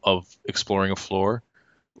middle of exploring a floor.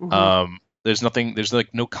 Mhm. There's nothing. There's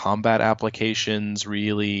like no combat applications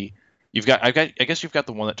really. I guess you've got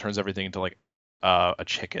the one that turns everything into like a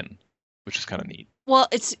chicken, which is kind of neat. Well,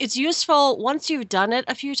 it's useful once you've done it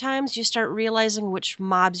a few times. You start realizing which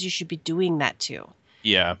mobs you should be doing that to,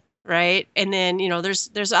 Yeah. right? And then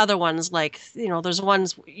there's other ones like there's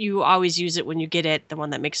ones you always use it when you get it, the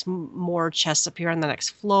one that makes more chests appear on the next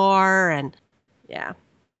floor, and yeah,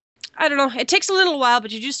 I don't know. It takes a little while,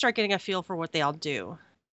 but you do start getting a feel for what they all do.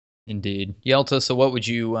 Indeed. Yelta, so what would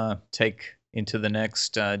you take into the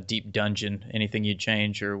next deep dungeon? Anything you'd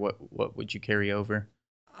change, or what would you carry over?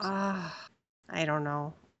 I don't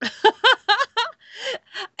know.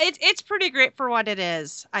 It's pretty great for what it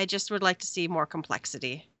is. I just would like to see more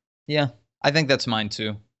complexity. Yeah, I think that's mine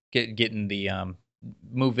too. Getting the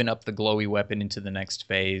moving up the glowy weapon into the next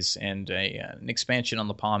phase, and an expansion on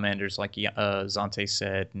the palm enders, like Zante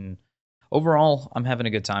said. And overall, I'm having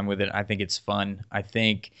a good time with it. I think it's fun. I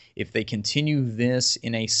think if they continue this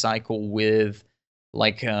in a cycle with,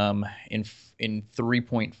 like, in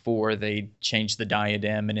 3.4 they changed the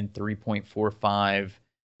diadem, and in 3.45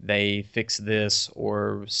 they fix this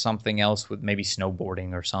or something else with maybe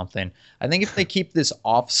snowboarding or something. I think if they keep this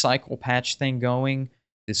off-cycle patch thing going,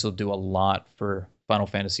 this will do a lot for Final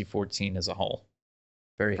Fantasy XIV as a whole.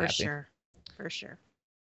 Very For happy. sure. For sure.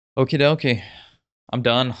 Okie dokie. I'm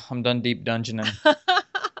done. I'm done deep dungeoning.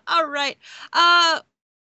 All right.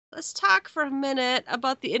 Let's talk for a minute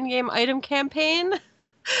about the in-game item campaign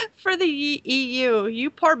for the EU. You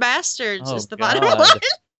poor bastards is the bottom line.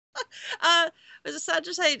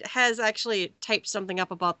 Sadgerside has actually typed something up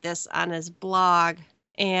about this on his blog.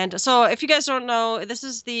 And so if you guys don't know, this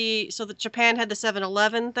is the Japan had the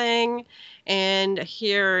 7-Eleven thing, and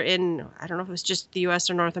here in, I don't know if it was just the US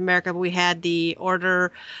or North America, but we had the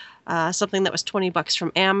order something that was $20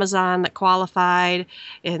 from Amazon that qualified,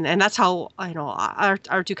 and that's how I know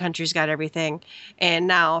our two countries got everything. And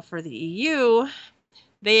now for the EU,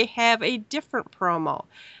 they have a different promo,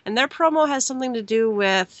 and their promo has something to do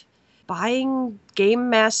with buying Game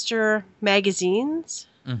Master magazines.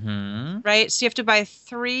 Mm-hmm. Right? So you have to buy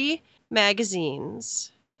 3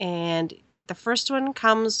 magazines, and the first one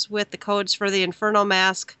comes with the codes for the Inferno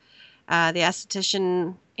Mask, the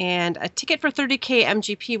Esthetician, and a ticket for 30k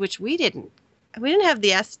MGP, which we didn't have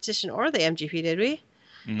the Esthetician or the MGP, did we?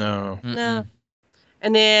 No. No.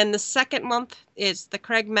 And then the second month is the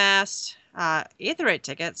Craig Mast Aetherite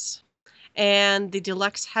tickets and the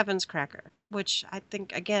Deluxe Heavens Cracker, which I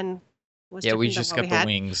think, again, was Yeah, we different than just what got we the had.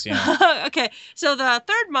 wings. Yeah. Okay, so the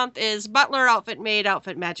third month is Butler Outfit Maid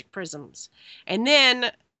Outfit Magic Prisms. And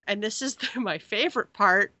then, and this is my favorite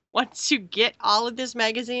part, once you get all of these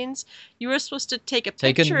magazines, you were supposed to take a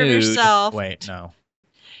picture of yourself. Wait, no.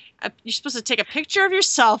 You're supposed to take a picture of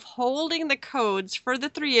yourself holding the codes for the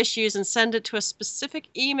 3 issues and send it to a specific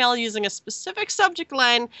email using a specific subject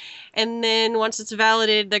line. And then once it's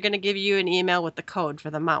validated, they're going to give you an email with the code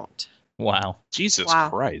for the mount. Wow. Jesus Wow.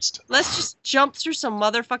 Christ. Let's just jump through some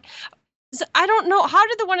motherfucking... I don't know. How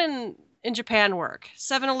did the one in Japan work?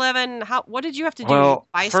 7-Eleven, what did you have to do? Well,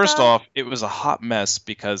 Buy first stuff? off, it was a hot mess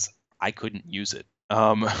because I couldn't use it.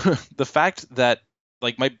 The fact that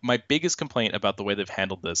like my biggest complaint about the way they've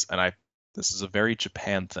handled this, and this is a very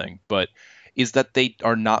Japan thing, but is that they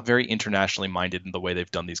are not very internationally minded in the way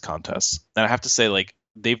they've done these contests. And I have to say, like,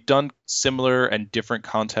 they've done similar and different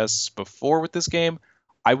contests before with this game.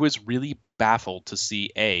 I was really baffled to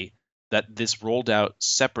see that this rolled out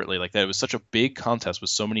separately, like that it was such a big contest with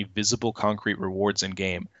so many visible concrete rewards in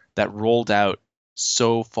game that rolled out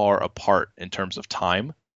so far apart in terms of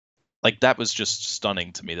time. Like that was just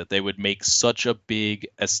stunning to me that they would make such a big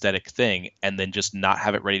aesthetic thing and then just not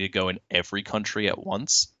have it ready to go in every country at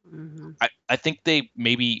once. Mm-hmm. I think they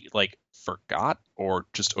maybe like forgot or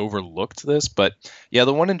just overlooked this, but yeah,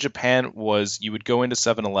 the one in Japan was you would go into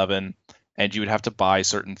 7-Eleven and you would have to buy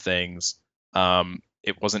certain things.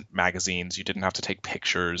 It wasn't magazines. You didn't have to take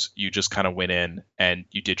pictures. You just kind of went in and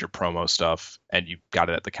you did your promo stuff and you got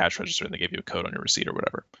it at the cash register and they gave you a code on your receipt or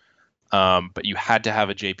whatever. But you had to have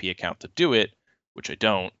a JP account to do it, which I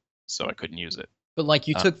don't, so I couldn't use it. But like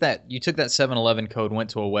you took that 7-Eleven code, went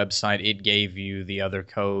to a website, it gave you the other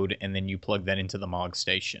code, and then you plugged that into the MOG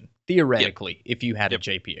station. Theoretically, if you had a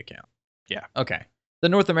JP account. Yeah. Okay. The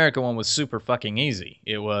North America one was super fucking easy.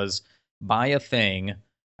 It was buy a thing.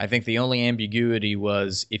 I think the only ambiguity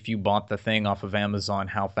was if you bought the thing off of Amazon,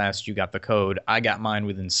 how fast you got the code. I got mine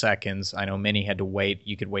within seconds. I know many had to wait.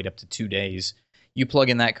 You could wait up to 2 days. You plug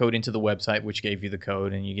in that code into the website, which gave you the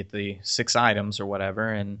code, and you get the 6 items or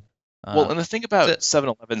whatever. And well, and the thing about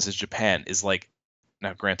 7-Elevens in Japan is like,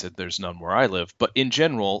 now granted, there's none where I live, but in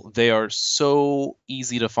general, they are so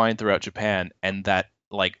easy to find throughout Japan, and that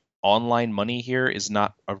like online money here is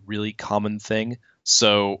not a really common thing.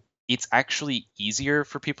 So it's actually easier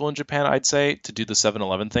for people in Japan, I'd say, to do the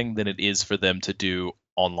 7-Eleven thing than it is for them to do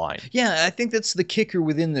online. Yeah, I think that's the kicker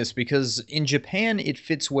within this, because in Japan it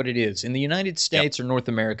fits what it is. In the United States or North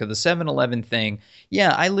America, the 7-Eleven thing,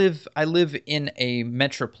 yeah, I live in a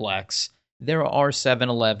metroplex. There are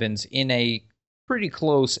 7-Elevens in a pretty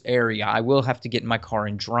close area. I will have to get in my car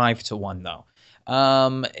and drive to one though.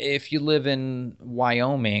 If you live in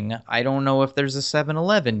Wyoming, I don't know if there's a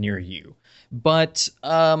 7-Eleven near you. But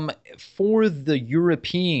for the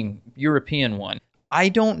European one, I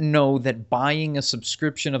don't know that buying a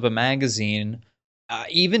subscription of a magazine,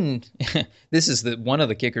 even this is one of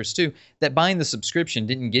the kickers too, that buying the subscription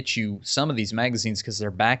didn't get you some of these magazines because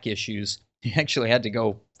they're back issues. You actually had to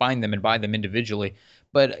go find them and buy them individually.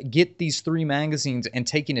 But get these 3 magazines and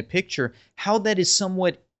taking a picture, how that is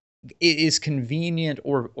somewhat is convenient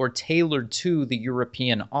or tailored to the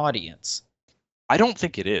European audience. I don't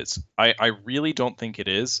think it is. I really don't think it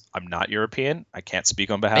is. I'm not European. I can't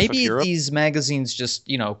speak on behalf of Europe. Maybe these magazines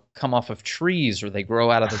just, come off of trees or they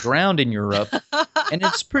grow out of the ground in Europe. And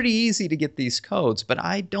it's pretty easy to get these codes, but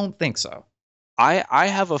I don't think so. I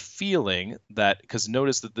have a feeling that, because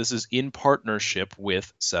notice that this is in partnership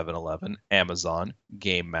with 7-Eleven, Amazon,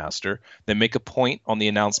 Game Master. They make a point on the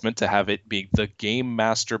announcement to have it be the Game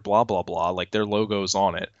Master blah, blah, blah, like their logo's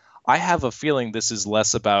on it. I have a feeling this is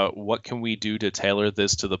less about what can we do to tailor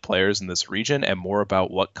this to the players in this region and more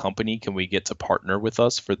about what company can we get to partner with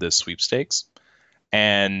us for this sweepstakes.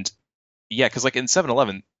 And yeah, because like in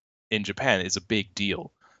 7-Eleven in Japan is a big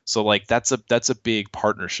deal. So like that's a big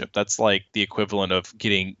partnership. That's like the equivalent of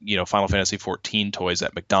getting, Final Fantasy 14 toys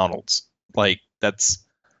at McDonald's. Like that's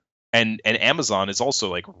and Amazon is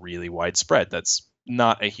also like really widespread. That's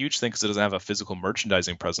not a huge thing because it doesn't have a physical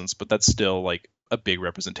merchandising presence, but that's still like a big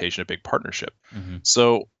representation, a big partnership. Mm-hmm.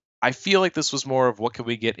 So I feel like this was more of what can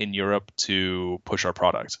we get in Europe to push our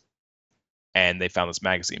product, and they found this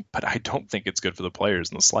magazine. But I don't think it's good for the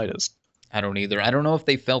players in the slightest. I don't either. I don't know if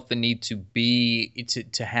they felt the need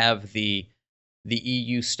to have the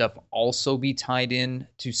EU stuff also be tied in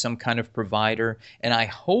to some kind of provider, and I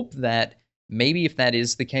hope that maybe if that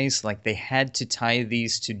is the case, like they had to tie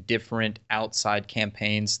these to different outside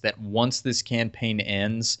campaigns, that once this campaign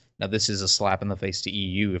ends, now this is a slap in the face to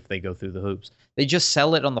EU if they go through the hoops, they just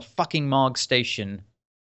sell it on the fucking MOG station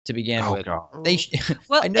to begin with. God.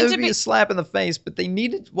 I know it'd be a slap in the face, but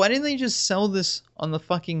why didn't they just sell this on the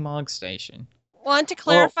fucking MOG station? Well, and to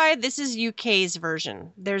clarify, this is UK's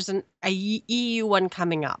version. There's a EU one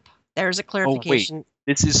coming up. There's a clarification. Oh,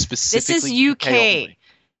 wait. This is specifically This is UK. only.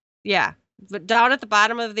 Yeah. But down at the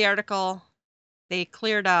bottom of the article, they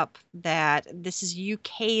cleared up that this is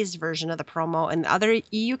UK's version of the promo, and other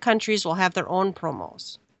EU countries will have their own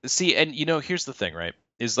promos. See, and here's the thing, right?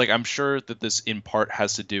 Is like I'm sure that this in part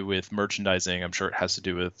has to do with merchandising. I'm sure it has to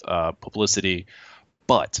do with publicity.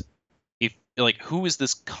 But if who is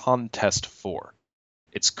this contest for?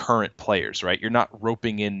 It's current players, right? You're not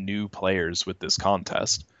roping in new players with this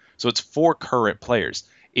contest. So it's for current players.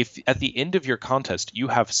 if at the end of your contest you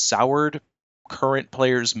have soured current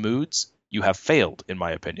players' moods, you have failed, in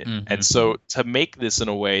my opinion. Mm-hmm. And so to make this in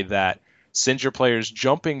a way that sends your players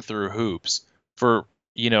jumping through hoops for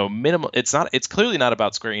minimal, it's clearly not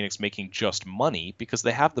about Square Enix making just money, because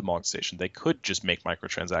they have the Mog Station. They could just make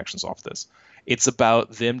microtransactions off this. It's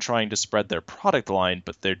about them trying to spread their product line,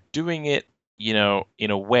 but they're doing it,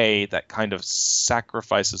 in a way that kind of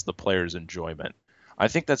sacrifices the player's enjoyment. I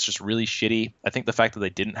think that's just really shitty. I think the fact that they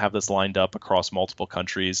didn't have this lined up across multiple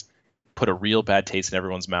countries put a real bad taste in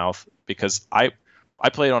everyone's mouth, because I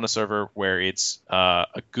played on a server where it's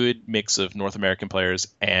a good mix of North American players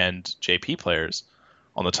and JP players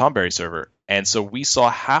on the Tomberry server. And so we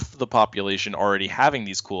saw half of the population already having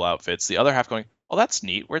these cool outfits, the other half going, oh, that's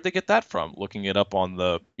neat. Where'd they get that from? Looking it up on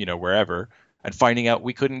the, wherever, and finding out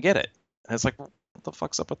we couldn't get it. And it's like, what the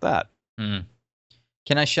fuck's up with that? Mm.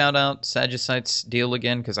 Can I shout out Sagicyte's deal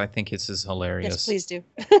again? Because I think this is hilarious. Yes, please do.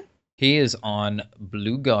 He is on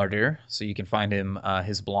Blue Garter, so you can find him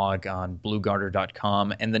his blog on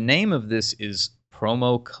bluegarter.com. And the name of this is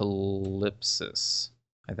Promocalypsis.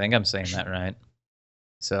 I think I'm saying that right.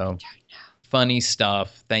 So, funny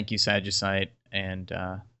stuff. Thank you, Sagicyte. And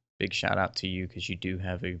big shout out to you, because you do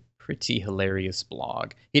have a pretty hilarious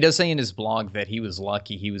blog. He does say in his blog that he was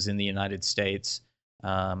lucky he was in the United States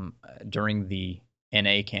during the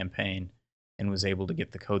NA campaign and was able to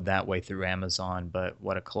get the code that way through Amazon, but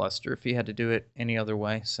what a cluster if he had to do it any other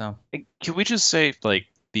way. So can we just say, like,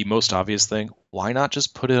 the most obvious thing? Why not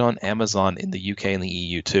just put it on Amazon in the UK and the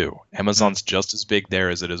EU too? Amazon's just as big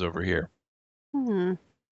there as it is over here.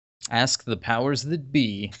 Ask the powers that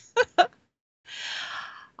be.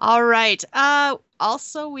 All right.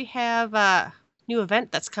 Also, we have a new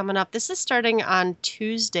event that's coming up. This is starting on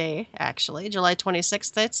Tuesday, actually, July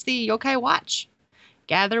 26th. That's the Yokai Watch.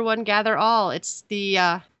 Gather one, gather all. It's the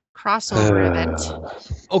crossover event.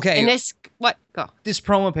 Okay. And it's what? Go. This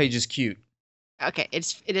promo page is cute. Okay,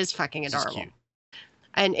 it is fucking adorable. Cute.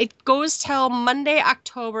 And it goes till Monday,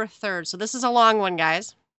 October 3rd. So this is a long one,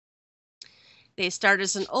 guys. They start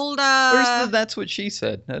as an old. Where's the That's What She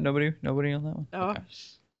Said? Nobody on that one. Oh. Okay.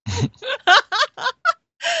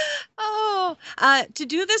 To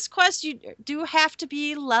do this quest, you do have to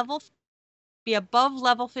be above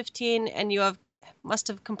level 15, and you must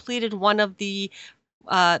have completed one of the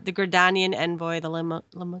Gerdanian envoy,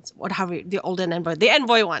 the Olden envoy, the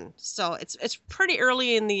envoy one. So it's pretty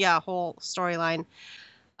early in the whole storyline,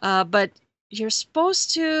 but you're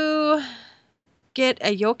supposed to get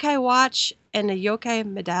a yokai watch and a yokai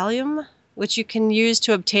medallion, which you can use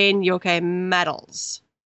to obtain yokai medals.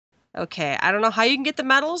 Okay, I don't know how you can get the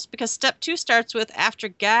medals, because step 2 starts with, after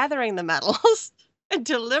gathering the medals and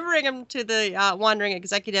delivering them to the wandering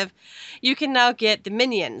executive, you can now get the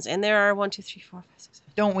minions. And there are 1, 2, 3, 4, 5, 6,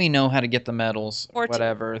 7. Don't we know how to get the medals, 14.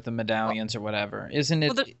 whatever, the medallions or whatever? Isn't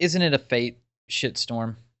it a fate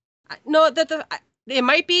shitstorm? No, it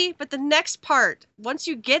might be, but the next part, once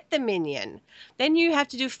you get the minion, then you have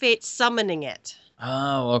to do fate summoning it.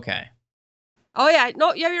 Oh, okay. Oh yeah,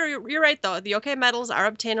 no, yeah, you're right though. The yokai medals are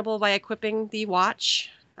obtainable by equipping the watch.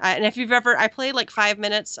 And if you've ever, I played like 5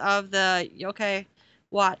 minutes of the Yokai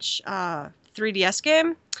Watch 3DS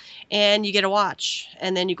game, and you get a watch,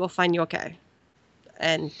 and then you go find yokai,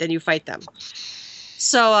 and then you fight them.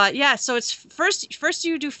 So so it's first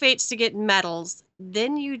you do fates to get medals,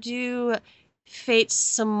 then you do fates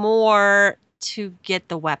some more to get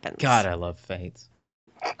the weapons. God, I love fates.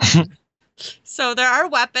 So there are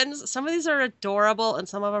weapons. Some of these are adorable, and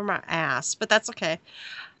some of them are ass, but that's okay.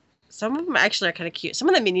 Some of them actually are kind of cute. Some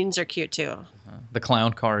of the minions are cute too. The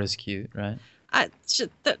clown car is cute, right?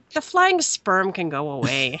 The flying sperm can go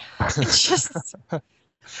away. It's just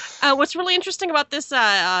what's really interesting about this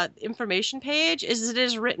information page is it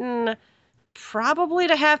is written probably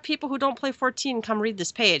to have people who don't play 14 come read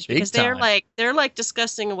this page, because they're like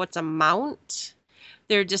discussing what's a mount.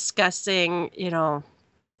 They're discussing,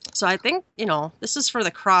 So I think, this is for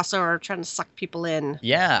the crossover, trying to suck people in.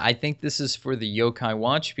 Yeah, I think this is for the Yokai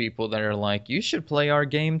Watch people that are like, you should play our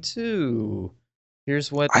game too.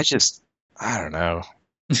 Here's what... I don't know.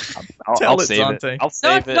 I'll save it. I'll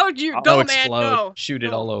save it. No, go, man, go. Shoot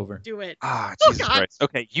it all over. Do it. Jesus Christ.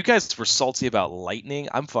 Okay, you guys were salty about lightning.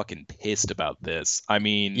 I'm fucking pissed about this. I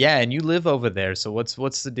mean... Yeah, and you live over there, so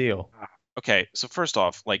what's the deal? Okay, so first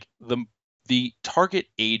off, like, the target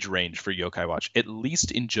age range for Yokai Watch, at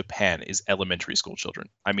least in Japan, is elementary school children.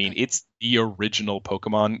 I mean, it's the original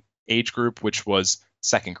Pokemon age group, which was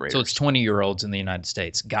second graders. So it's 20-year-olds in the United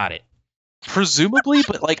States. Got it. Presumably,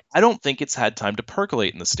 but like I don't think it's had time to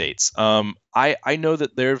percolate in the States. I know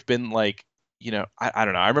that there have been like, I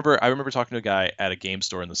don't know. I remember talking to a guy at a game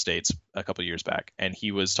store in the States a couple of years back, and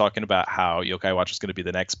he was talking about how Yokai Watch is going to be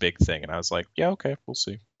the next big thing, and I was like, yeah, okay, we'll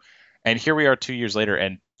see. And here we are 2 years later,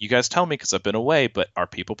 and you guys tell me because I've been away, but are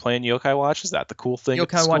people playing Yokai Watch? Is that the cool thing?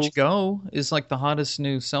 Yokai Watch Go is like the hottest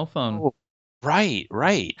new cell phone. Oh, right.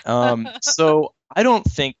 So I don't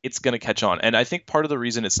think it's going to catch on. And I think part of the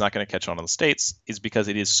reason it's not going to catch on in the States is because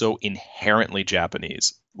it is so inherently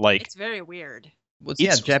Japanese. Like, it's very weird. Well,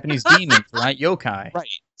 yeah, Japanese demons, right? Yokai. Right.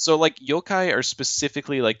 So, like, yokai are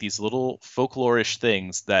specifically like these little folklorish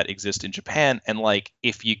things that exist in Japan. And, like,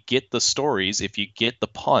 if you get the stories, if you get the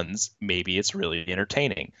puns, maybe it's really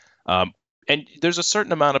entertaining. And there's a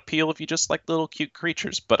certain amount of appeal if you just like little cute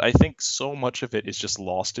creatures. But I think so much of it is just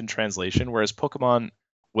lost in translation. Whereas Pokemon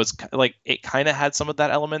was, like, it kind of had some of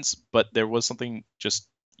that elements, but there was something just,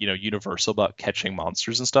 universal about catching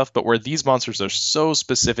monsters and stuff. But where these monsters are so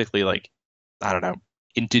specifically, like, I don't know,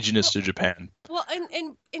 indigenous to Japan. Well,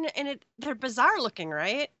 and they're bizarre looking,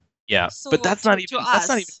 right? Yeah, so, but that's not even what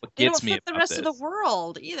they gets don't me fit about the rest this. of the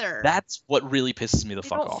world either. That's what really pisses me the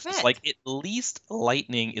fuck off. Fit. It's like, at least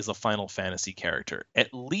Lightning is a Final Fantasy character.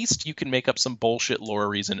 At least you can make up some bullshit lore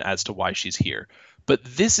reason as to why she's here. But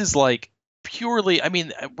this is like purely, I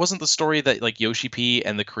mean, it wasn't the story that like Yoshi P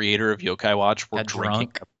and the creator of Yokai Watch were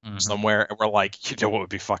drinking somewhere and were like, what would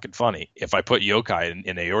be fucking funny if I put Yokai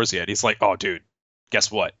in Eorzea? And he's like, oh, dude, guess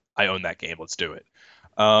what? I own that game. Let's do it.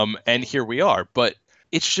 And here we are. But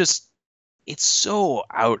it's so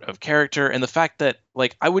out of character. And the fact that,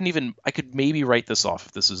 like, I could maybe write this off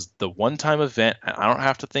if this is the one-time event and I don't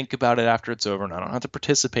have to think about it after it's over and I don't have to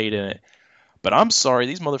participate in it. But I'm sorry,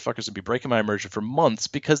 these motherfuckers would be breaking my immersion for months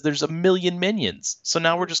because there's a million minions. So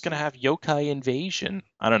now we're just going to have yokai invasion.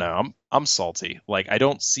 I don't know. I'm salty. Like, I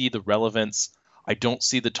don't see the relevance. I don't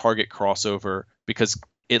see the target crossover because,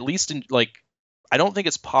 at least in, like, I don't think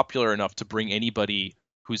it's popular enough to bring anybody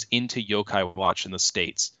who's into Yokai Watch in the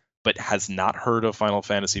States but has not heard of Final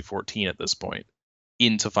Fantasy XIV at this point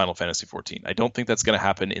into Final Fantasy XIV. I don't think that's going to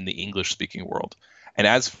happen in the English-speaking world. And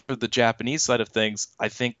as for the Japanese side of things, I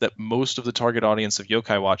think that most of the target audience of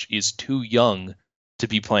Yokai Watch is too young to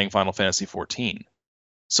be playing Final Fantasy XIV.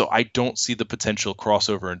 So I don't see the potential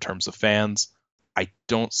crossover in terms of fans. I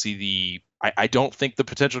don't think the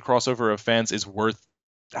potential crossover of fans is worth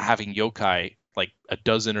having yokai, like a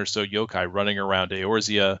dozen or so yokai running around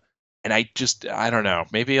Eorzea. And I don't know.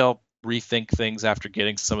 Maybe I'll rethink things after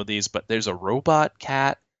getting some of these, but there's a robot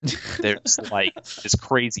cat. There's like this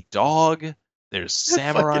crazy dog. There's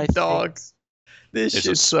samurai dogs. This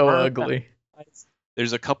shit's so ugly.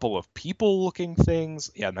 There's a couple of people-looking things.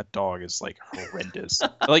 Yeah, and that dog is like horrendous.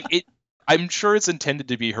 Like it. I'm sure it's intended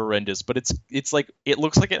to be horrendous, but it's like it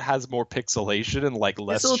looks like it has more pixelation and like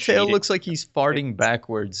less. His little tail looks like he's farting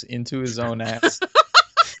backwards into his own ass.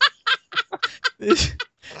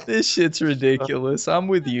 This shit's ridiculous. I'm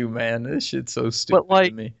with you, man. This shit's so stupid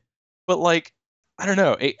to me. But like, I don't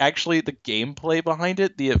know. Actually, the gameplay behind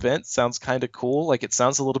it, the event, sounds kind of cool. Like, it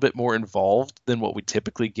sounds a little bit more involved than what we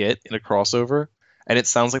typically get in a crossover. And it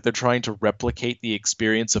sounds like they're trying to replicate the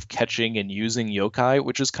experience of catching and using yokai,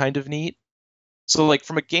 which is kind of neat. So, like,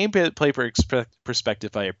 from a gameplay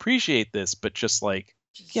perspective, I appreciate this, but just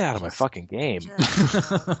get out of my fucking game.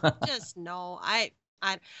 Just no. But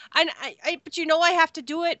I have to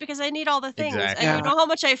do it because I need all the things. Exactly. And you know how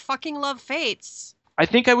much I fucking love Fates. I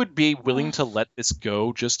think I would be willing to let this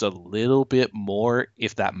go just a little bit more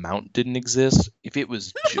if that mount didn't exist. If it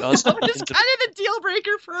was just... It's kind of the deal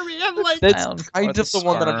breaker for me. I'm like... That's kind of the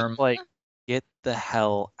one that I'm just like, get the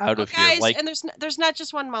hell out of here. Like, and there's not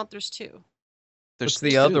just one mount, there's two. What's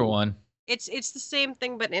the other one? It's the same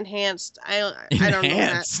thing, but enhanced. I don't know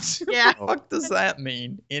that. Yeah. What the fuck does that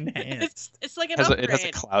mean? Enhanced. It's like an upgrade. It has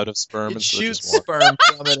a cloud of sperm. It shoots sperm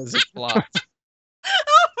from it as it flies.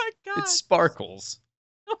 Oh my god! It sparkles,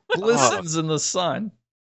 glistens in the sun.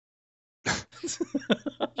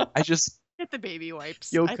 I just get the baby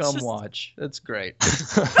wipes. Watch. That's great.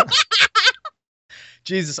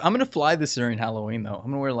 Jesus, I'm gonna fly this during Halloween though.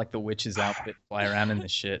 I'm gonna wear like the witch's outfit, fly around in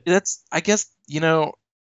this shit. I guess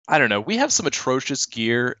I don't know. We have some atrocious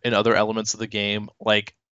gear in other elements of the game,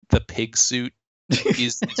 like the pig suit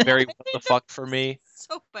is very what the fuck for me.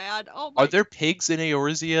 So bad. Oh my. Are there pigs in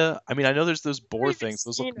Eorzea? I mean, I know there's those boar things.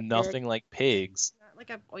 Those look nothing like pigs. Like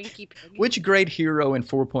a boinky pig. Which great hero in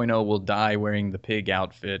 4.0 will die wearing the pig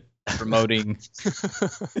outfit, promoting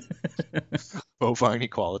bovine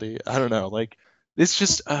equality? I don't know. Like, it's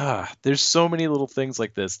just there's so many little things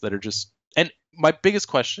like this that are just. And my biggest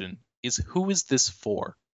question is, who is this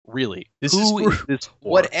for? Really, this is for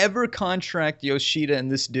whatever contract Yoshida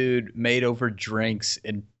and this dude made over drinks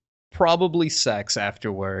and probably sex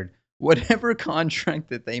afterward Whatever contract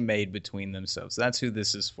that they made between themselves, that's who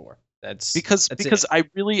this is for. That's because it.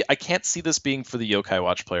 I can't see this being for the Yokai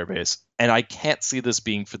Watch player base, and I can't see this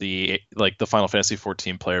being for the Final Fantasy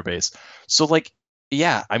 14 player base. So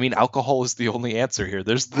yeah, I mean, alcohol is the only answer here.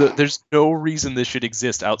 There's no reason this should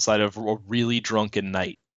exist outside of a really drunken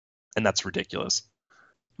night, and that's ridiculous.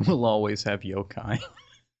 We'll always have yokai.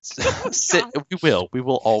 We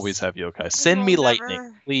will always have yokai. Send me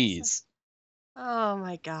lightning, please. Oh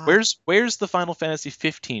my god. Where's the Final Fantasy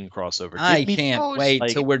 15 crossover? I can't wait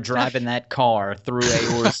till we're driving that car through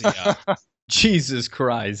Eorzea. Jesus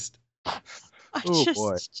Christ.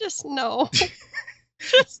 Boy. Just no.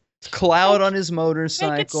 Cloud on his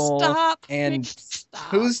motorcycle. Make it stop. And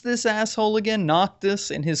who's this asshole again? Noctis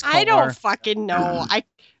in his car. I don't fucking know. I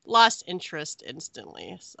lost interest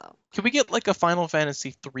instantly. So can we get a Final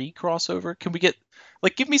Fantasy 3 crossover? Can we get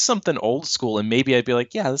give me something old school and maybe I'd be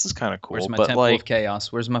like, yeah, this is kind of cool. Where's my Temple of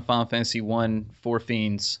Chaos? Where's my Final Fantasy 1 Four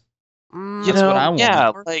Fiends? That's what I want.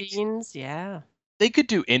 Yeah, Four Fiends, yeah. They could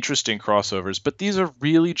do interesting crossovers, but these are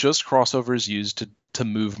really just crossovers used to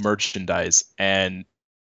move merchandise, and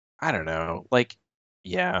I don't know.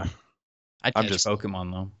 Yeah. I'd catch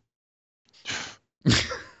Pokemon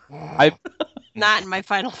though. Not in my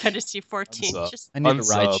Final Fantasy 14. I need to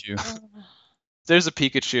ride you. There's a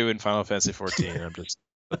Pikachu in Final Fantasy 14.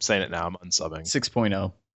 I'm saying it now. I'm unsubbing.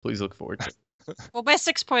 6.0. Please look forward to it. Well, by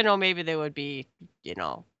 6.0, maybe they would be,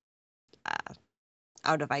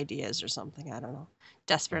 out of ideas or something. I don't know.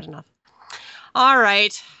 Desperate enough. All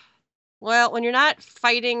right. Well, when you're not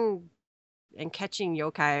fighting and catching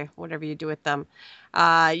yokai, whatever you do with them,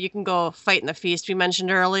 you can go fight in the Feast. We mentioned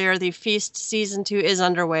earlier the Feast Season 2 is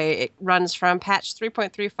underway. It runs from patch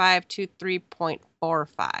 3.35 to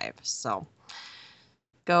 3.45. So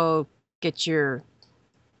go get your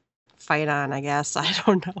fight on, I guess. I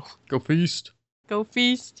don't know. Go feast. Go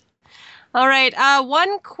feast. All right.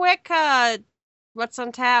 One quick What's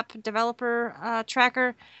on Tap developer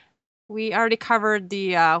tracker. We already covered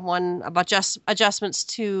the one about adjustments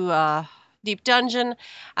to Deep Dungeon.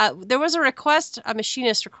 There was a request, a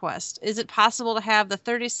machinist request. Is it possible to have the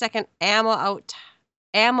 30-second ammo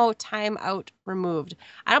timeout removed?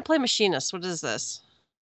 I don't play machinist. What is this?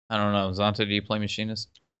 I don't know. Zonta, do you play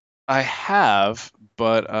machinist? I have,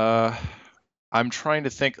 but I'm trying to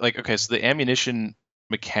think. Okay, so the ammunition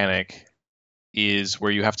mechanic is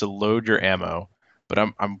where you have to load your ammo, but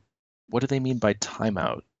I'm. What do they mean by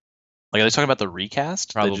timeout? Are they talking about the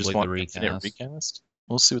recast? Probably they just want the recast. Recast.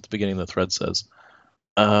 We'll see what the beginning of the thread says.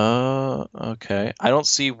 Okay. I don't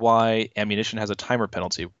see why ammunition has a timer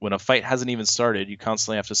penalty. When a fight hasn't even started, you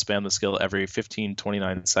constantly have to spam the skill every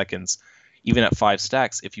 29 seconds, even at 5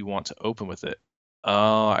 stacks if you want to open with it.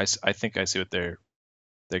 Oh, I think I see what they're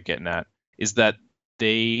getting at. Is that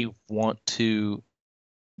they want to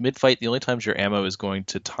mid-fight, the only times your ammo is going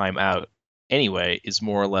to time out anyway is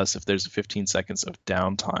more or less if there's 15 seconds of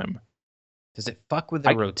downtime. Does it fuck with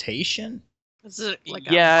the rotation? Is it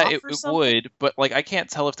it would, but I can't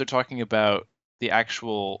tell if they're talking about the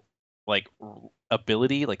actual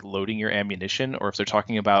ability, loading your ammunition, or if they're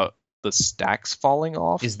talking about the stacks falling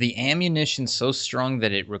off. Is the ammunition so strong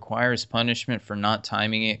that it requires punishment for not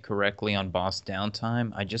timing it correctly on boss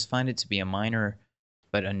downtime? I just find it to be a minor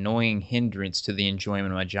but annoying hindrance to the enjoyment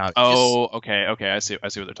of my job. Okay. I see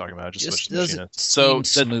what they're talking about. Just doesn't so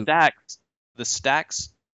smooth. the stacks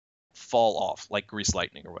fall off like Grease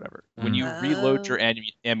Lightning or whatever. When you reload your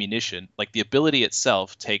ammunition, the ability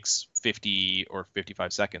itself takes 50 or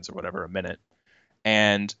 55 seconds or whatever, a minute,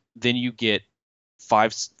 and then you get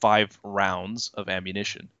five rounds of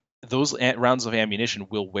ammunition. Those rounds of ammunition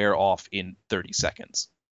will wear off in 30 seconds.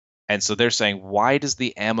 And so they're saying, why does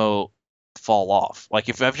the ammo fall off?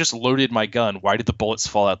 If I've just loaded my gun, why did the bullets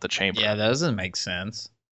fall out the chamber? Yeah, that doesn't make sense.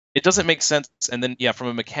 It doesn't make sense. And then, from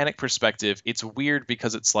a mechanic perspective, it's weird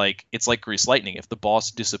because it's like Grease Lightning. If the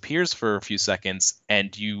boss disappears for a few seconds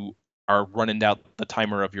and you are running out the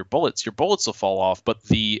timer of your bullets will fall off. But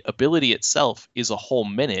the ability itself is a whole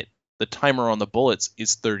minute. The timer on the bullets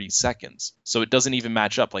is 30 seconds. So it doesn't even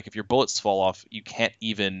match up. If your bullets fall off, you can't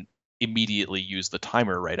even immediately use the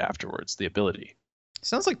timer right afterwards, the ability.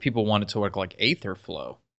 Sounds like people want it to work like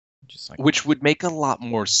Aetherflow. Which would make a lot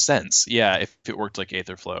more sense, if it worked like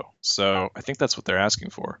Aetherflow. So I think that's what they're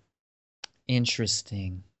asking for.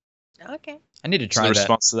 Interesting. Okay. I need to try that. The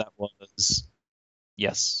response to that was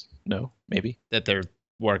yes, no, maybe. That they're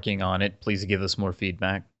working on it. Please give us more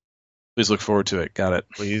feedback. Please look forward to it. Got it.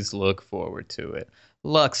 Please look forward to it.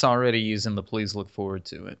 Luck's already using the please look forward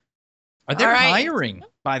to it. Are they hiring,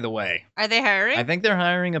 by the way? Are they hiring? I think they're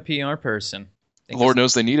hiring a PR person. Lord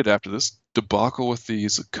knows they need it after this debacle with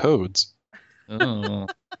these codes. Oh,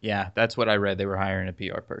 yeah, that's what I read. They were hiring a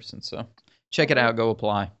PR person. So check it out. Go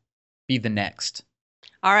apply. Be the next.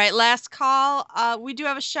 All right, last call. We do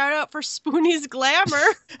have a shout out for Spoonie's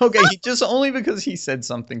Glamour. Okay, just only because he said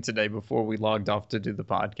something today before we logged off to do the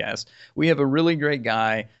podcast. We have a really great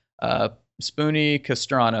guy, Spoonie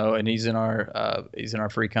Castrano, and he's in our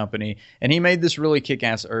free company, and he made this really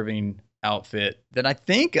kick-ass Irving outfit that I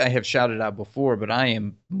think I have shouted out before, but I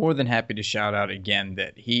am more than happy to shout out again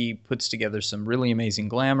that he puts together some really amazing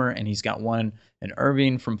glamour, and he's got an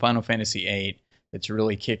Irving from Final Fantasy VIII that's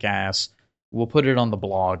really kick-ass. We'll put it on the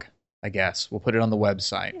blog, I guess. We'll put it on the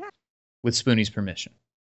website with Spoonie's permission.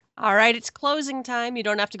 All right, it's closing time. You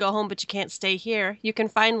don't have to go home, but you can't stay here. You can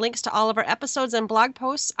find links to all of our episodes and blog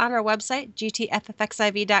posts on our website,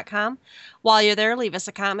 gtffxiv.com. While you're there, leave us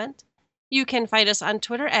a comment. You can find us on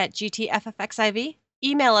Twitter at gtffxiv.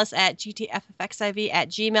 Email us at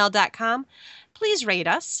gtffxiv@gmail.com. Please rate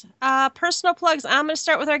us. Personal plugs. I'm going to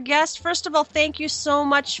start with our guest. First of all, thank you so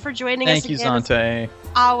much for joining us again. Thank you, Zante. It's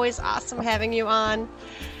always awesome having you on.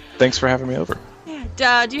 Thanks for having me over.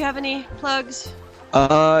 Yeah. Do you have any plugs?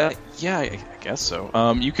 Yeah, I guess so.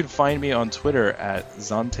 You can find me on Twitter at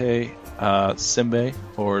Zante Simbe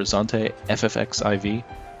or Zante FFXIV.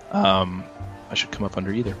 I should come up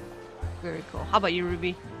under either. Very cool. How about you,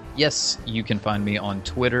 Ruby? Yes, you can find me on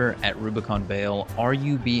Twitter at Rubicon Vale,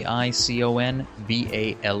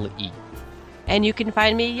 RUBICONVALE. And you can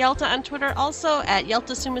find me, Yelta, on Twitter also at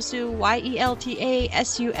YeltaSumasu,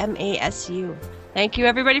 YELTASUMASU. Thank you,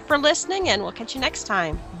 everybody, for listening, and we'll catch you next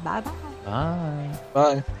time. Bye-bye. Bye.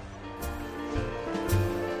 Bye.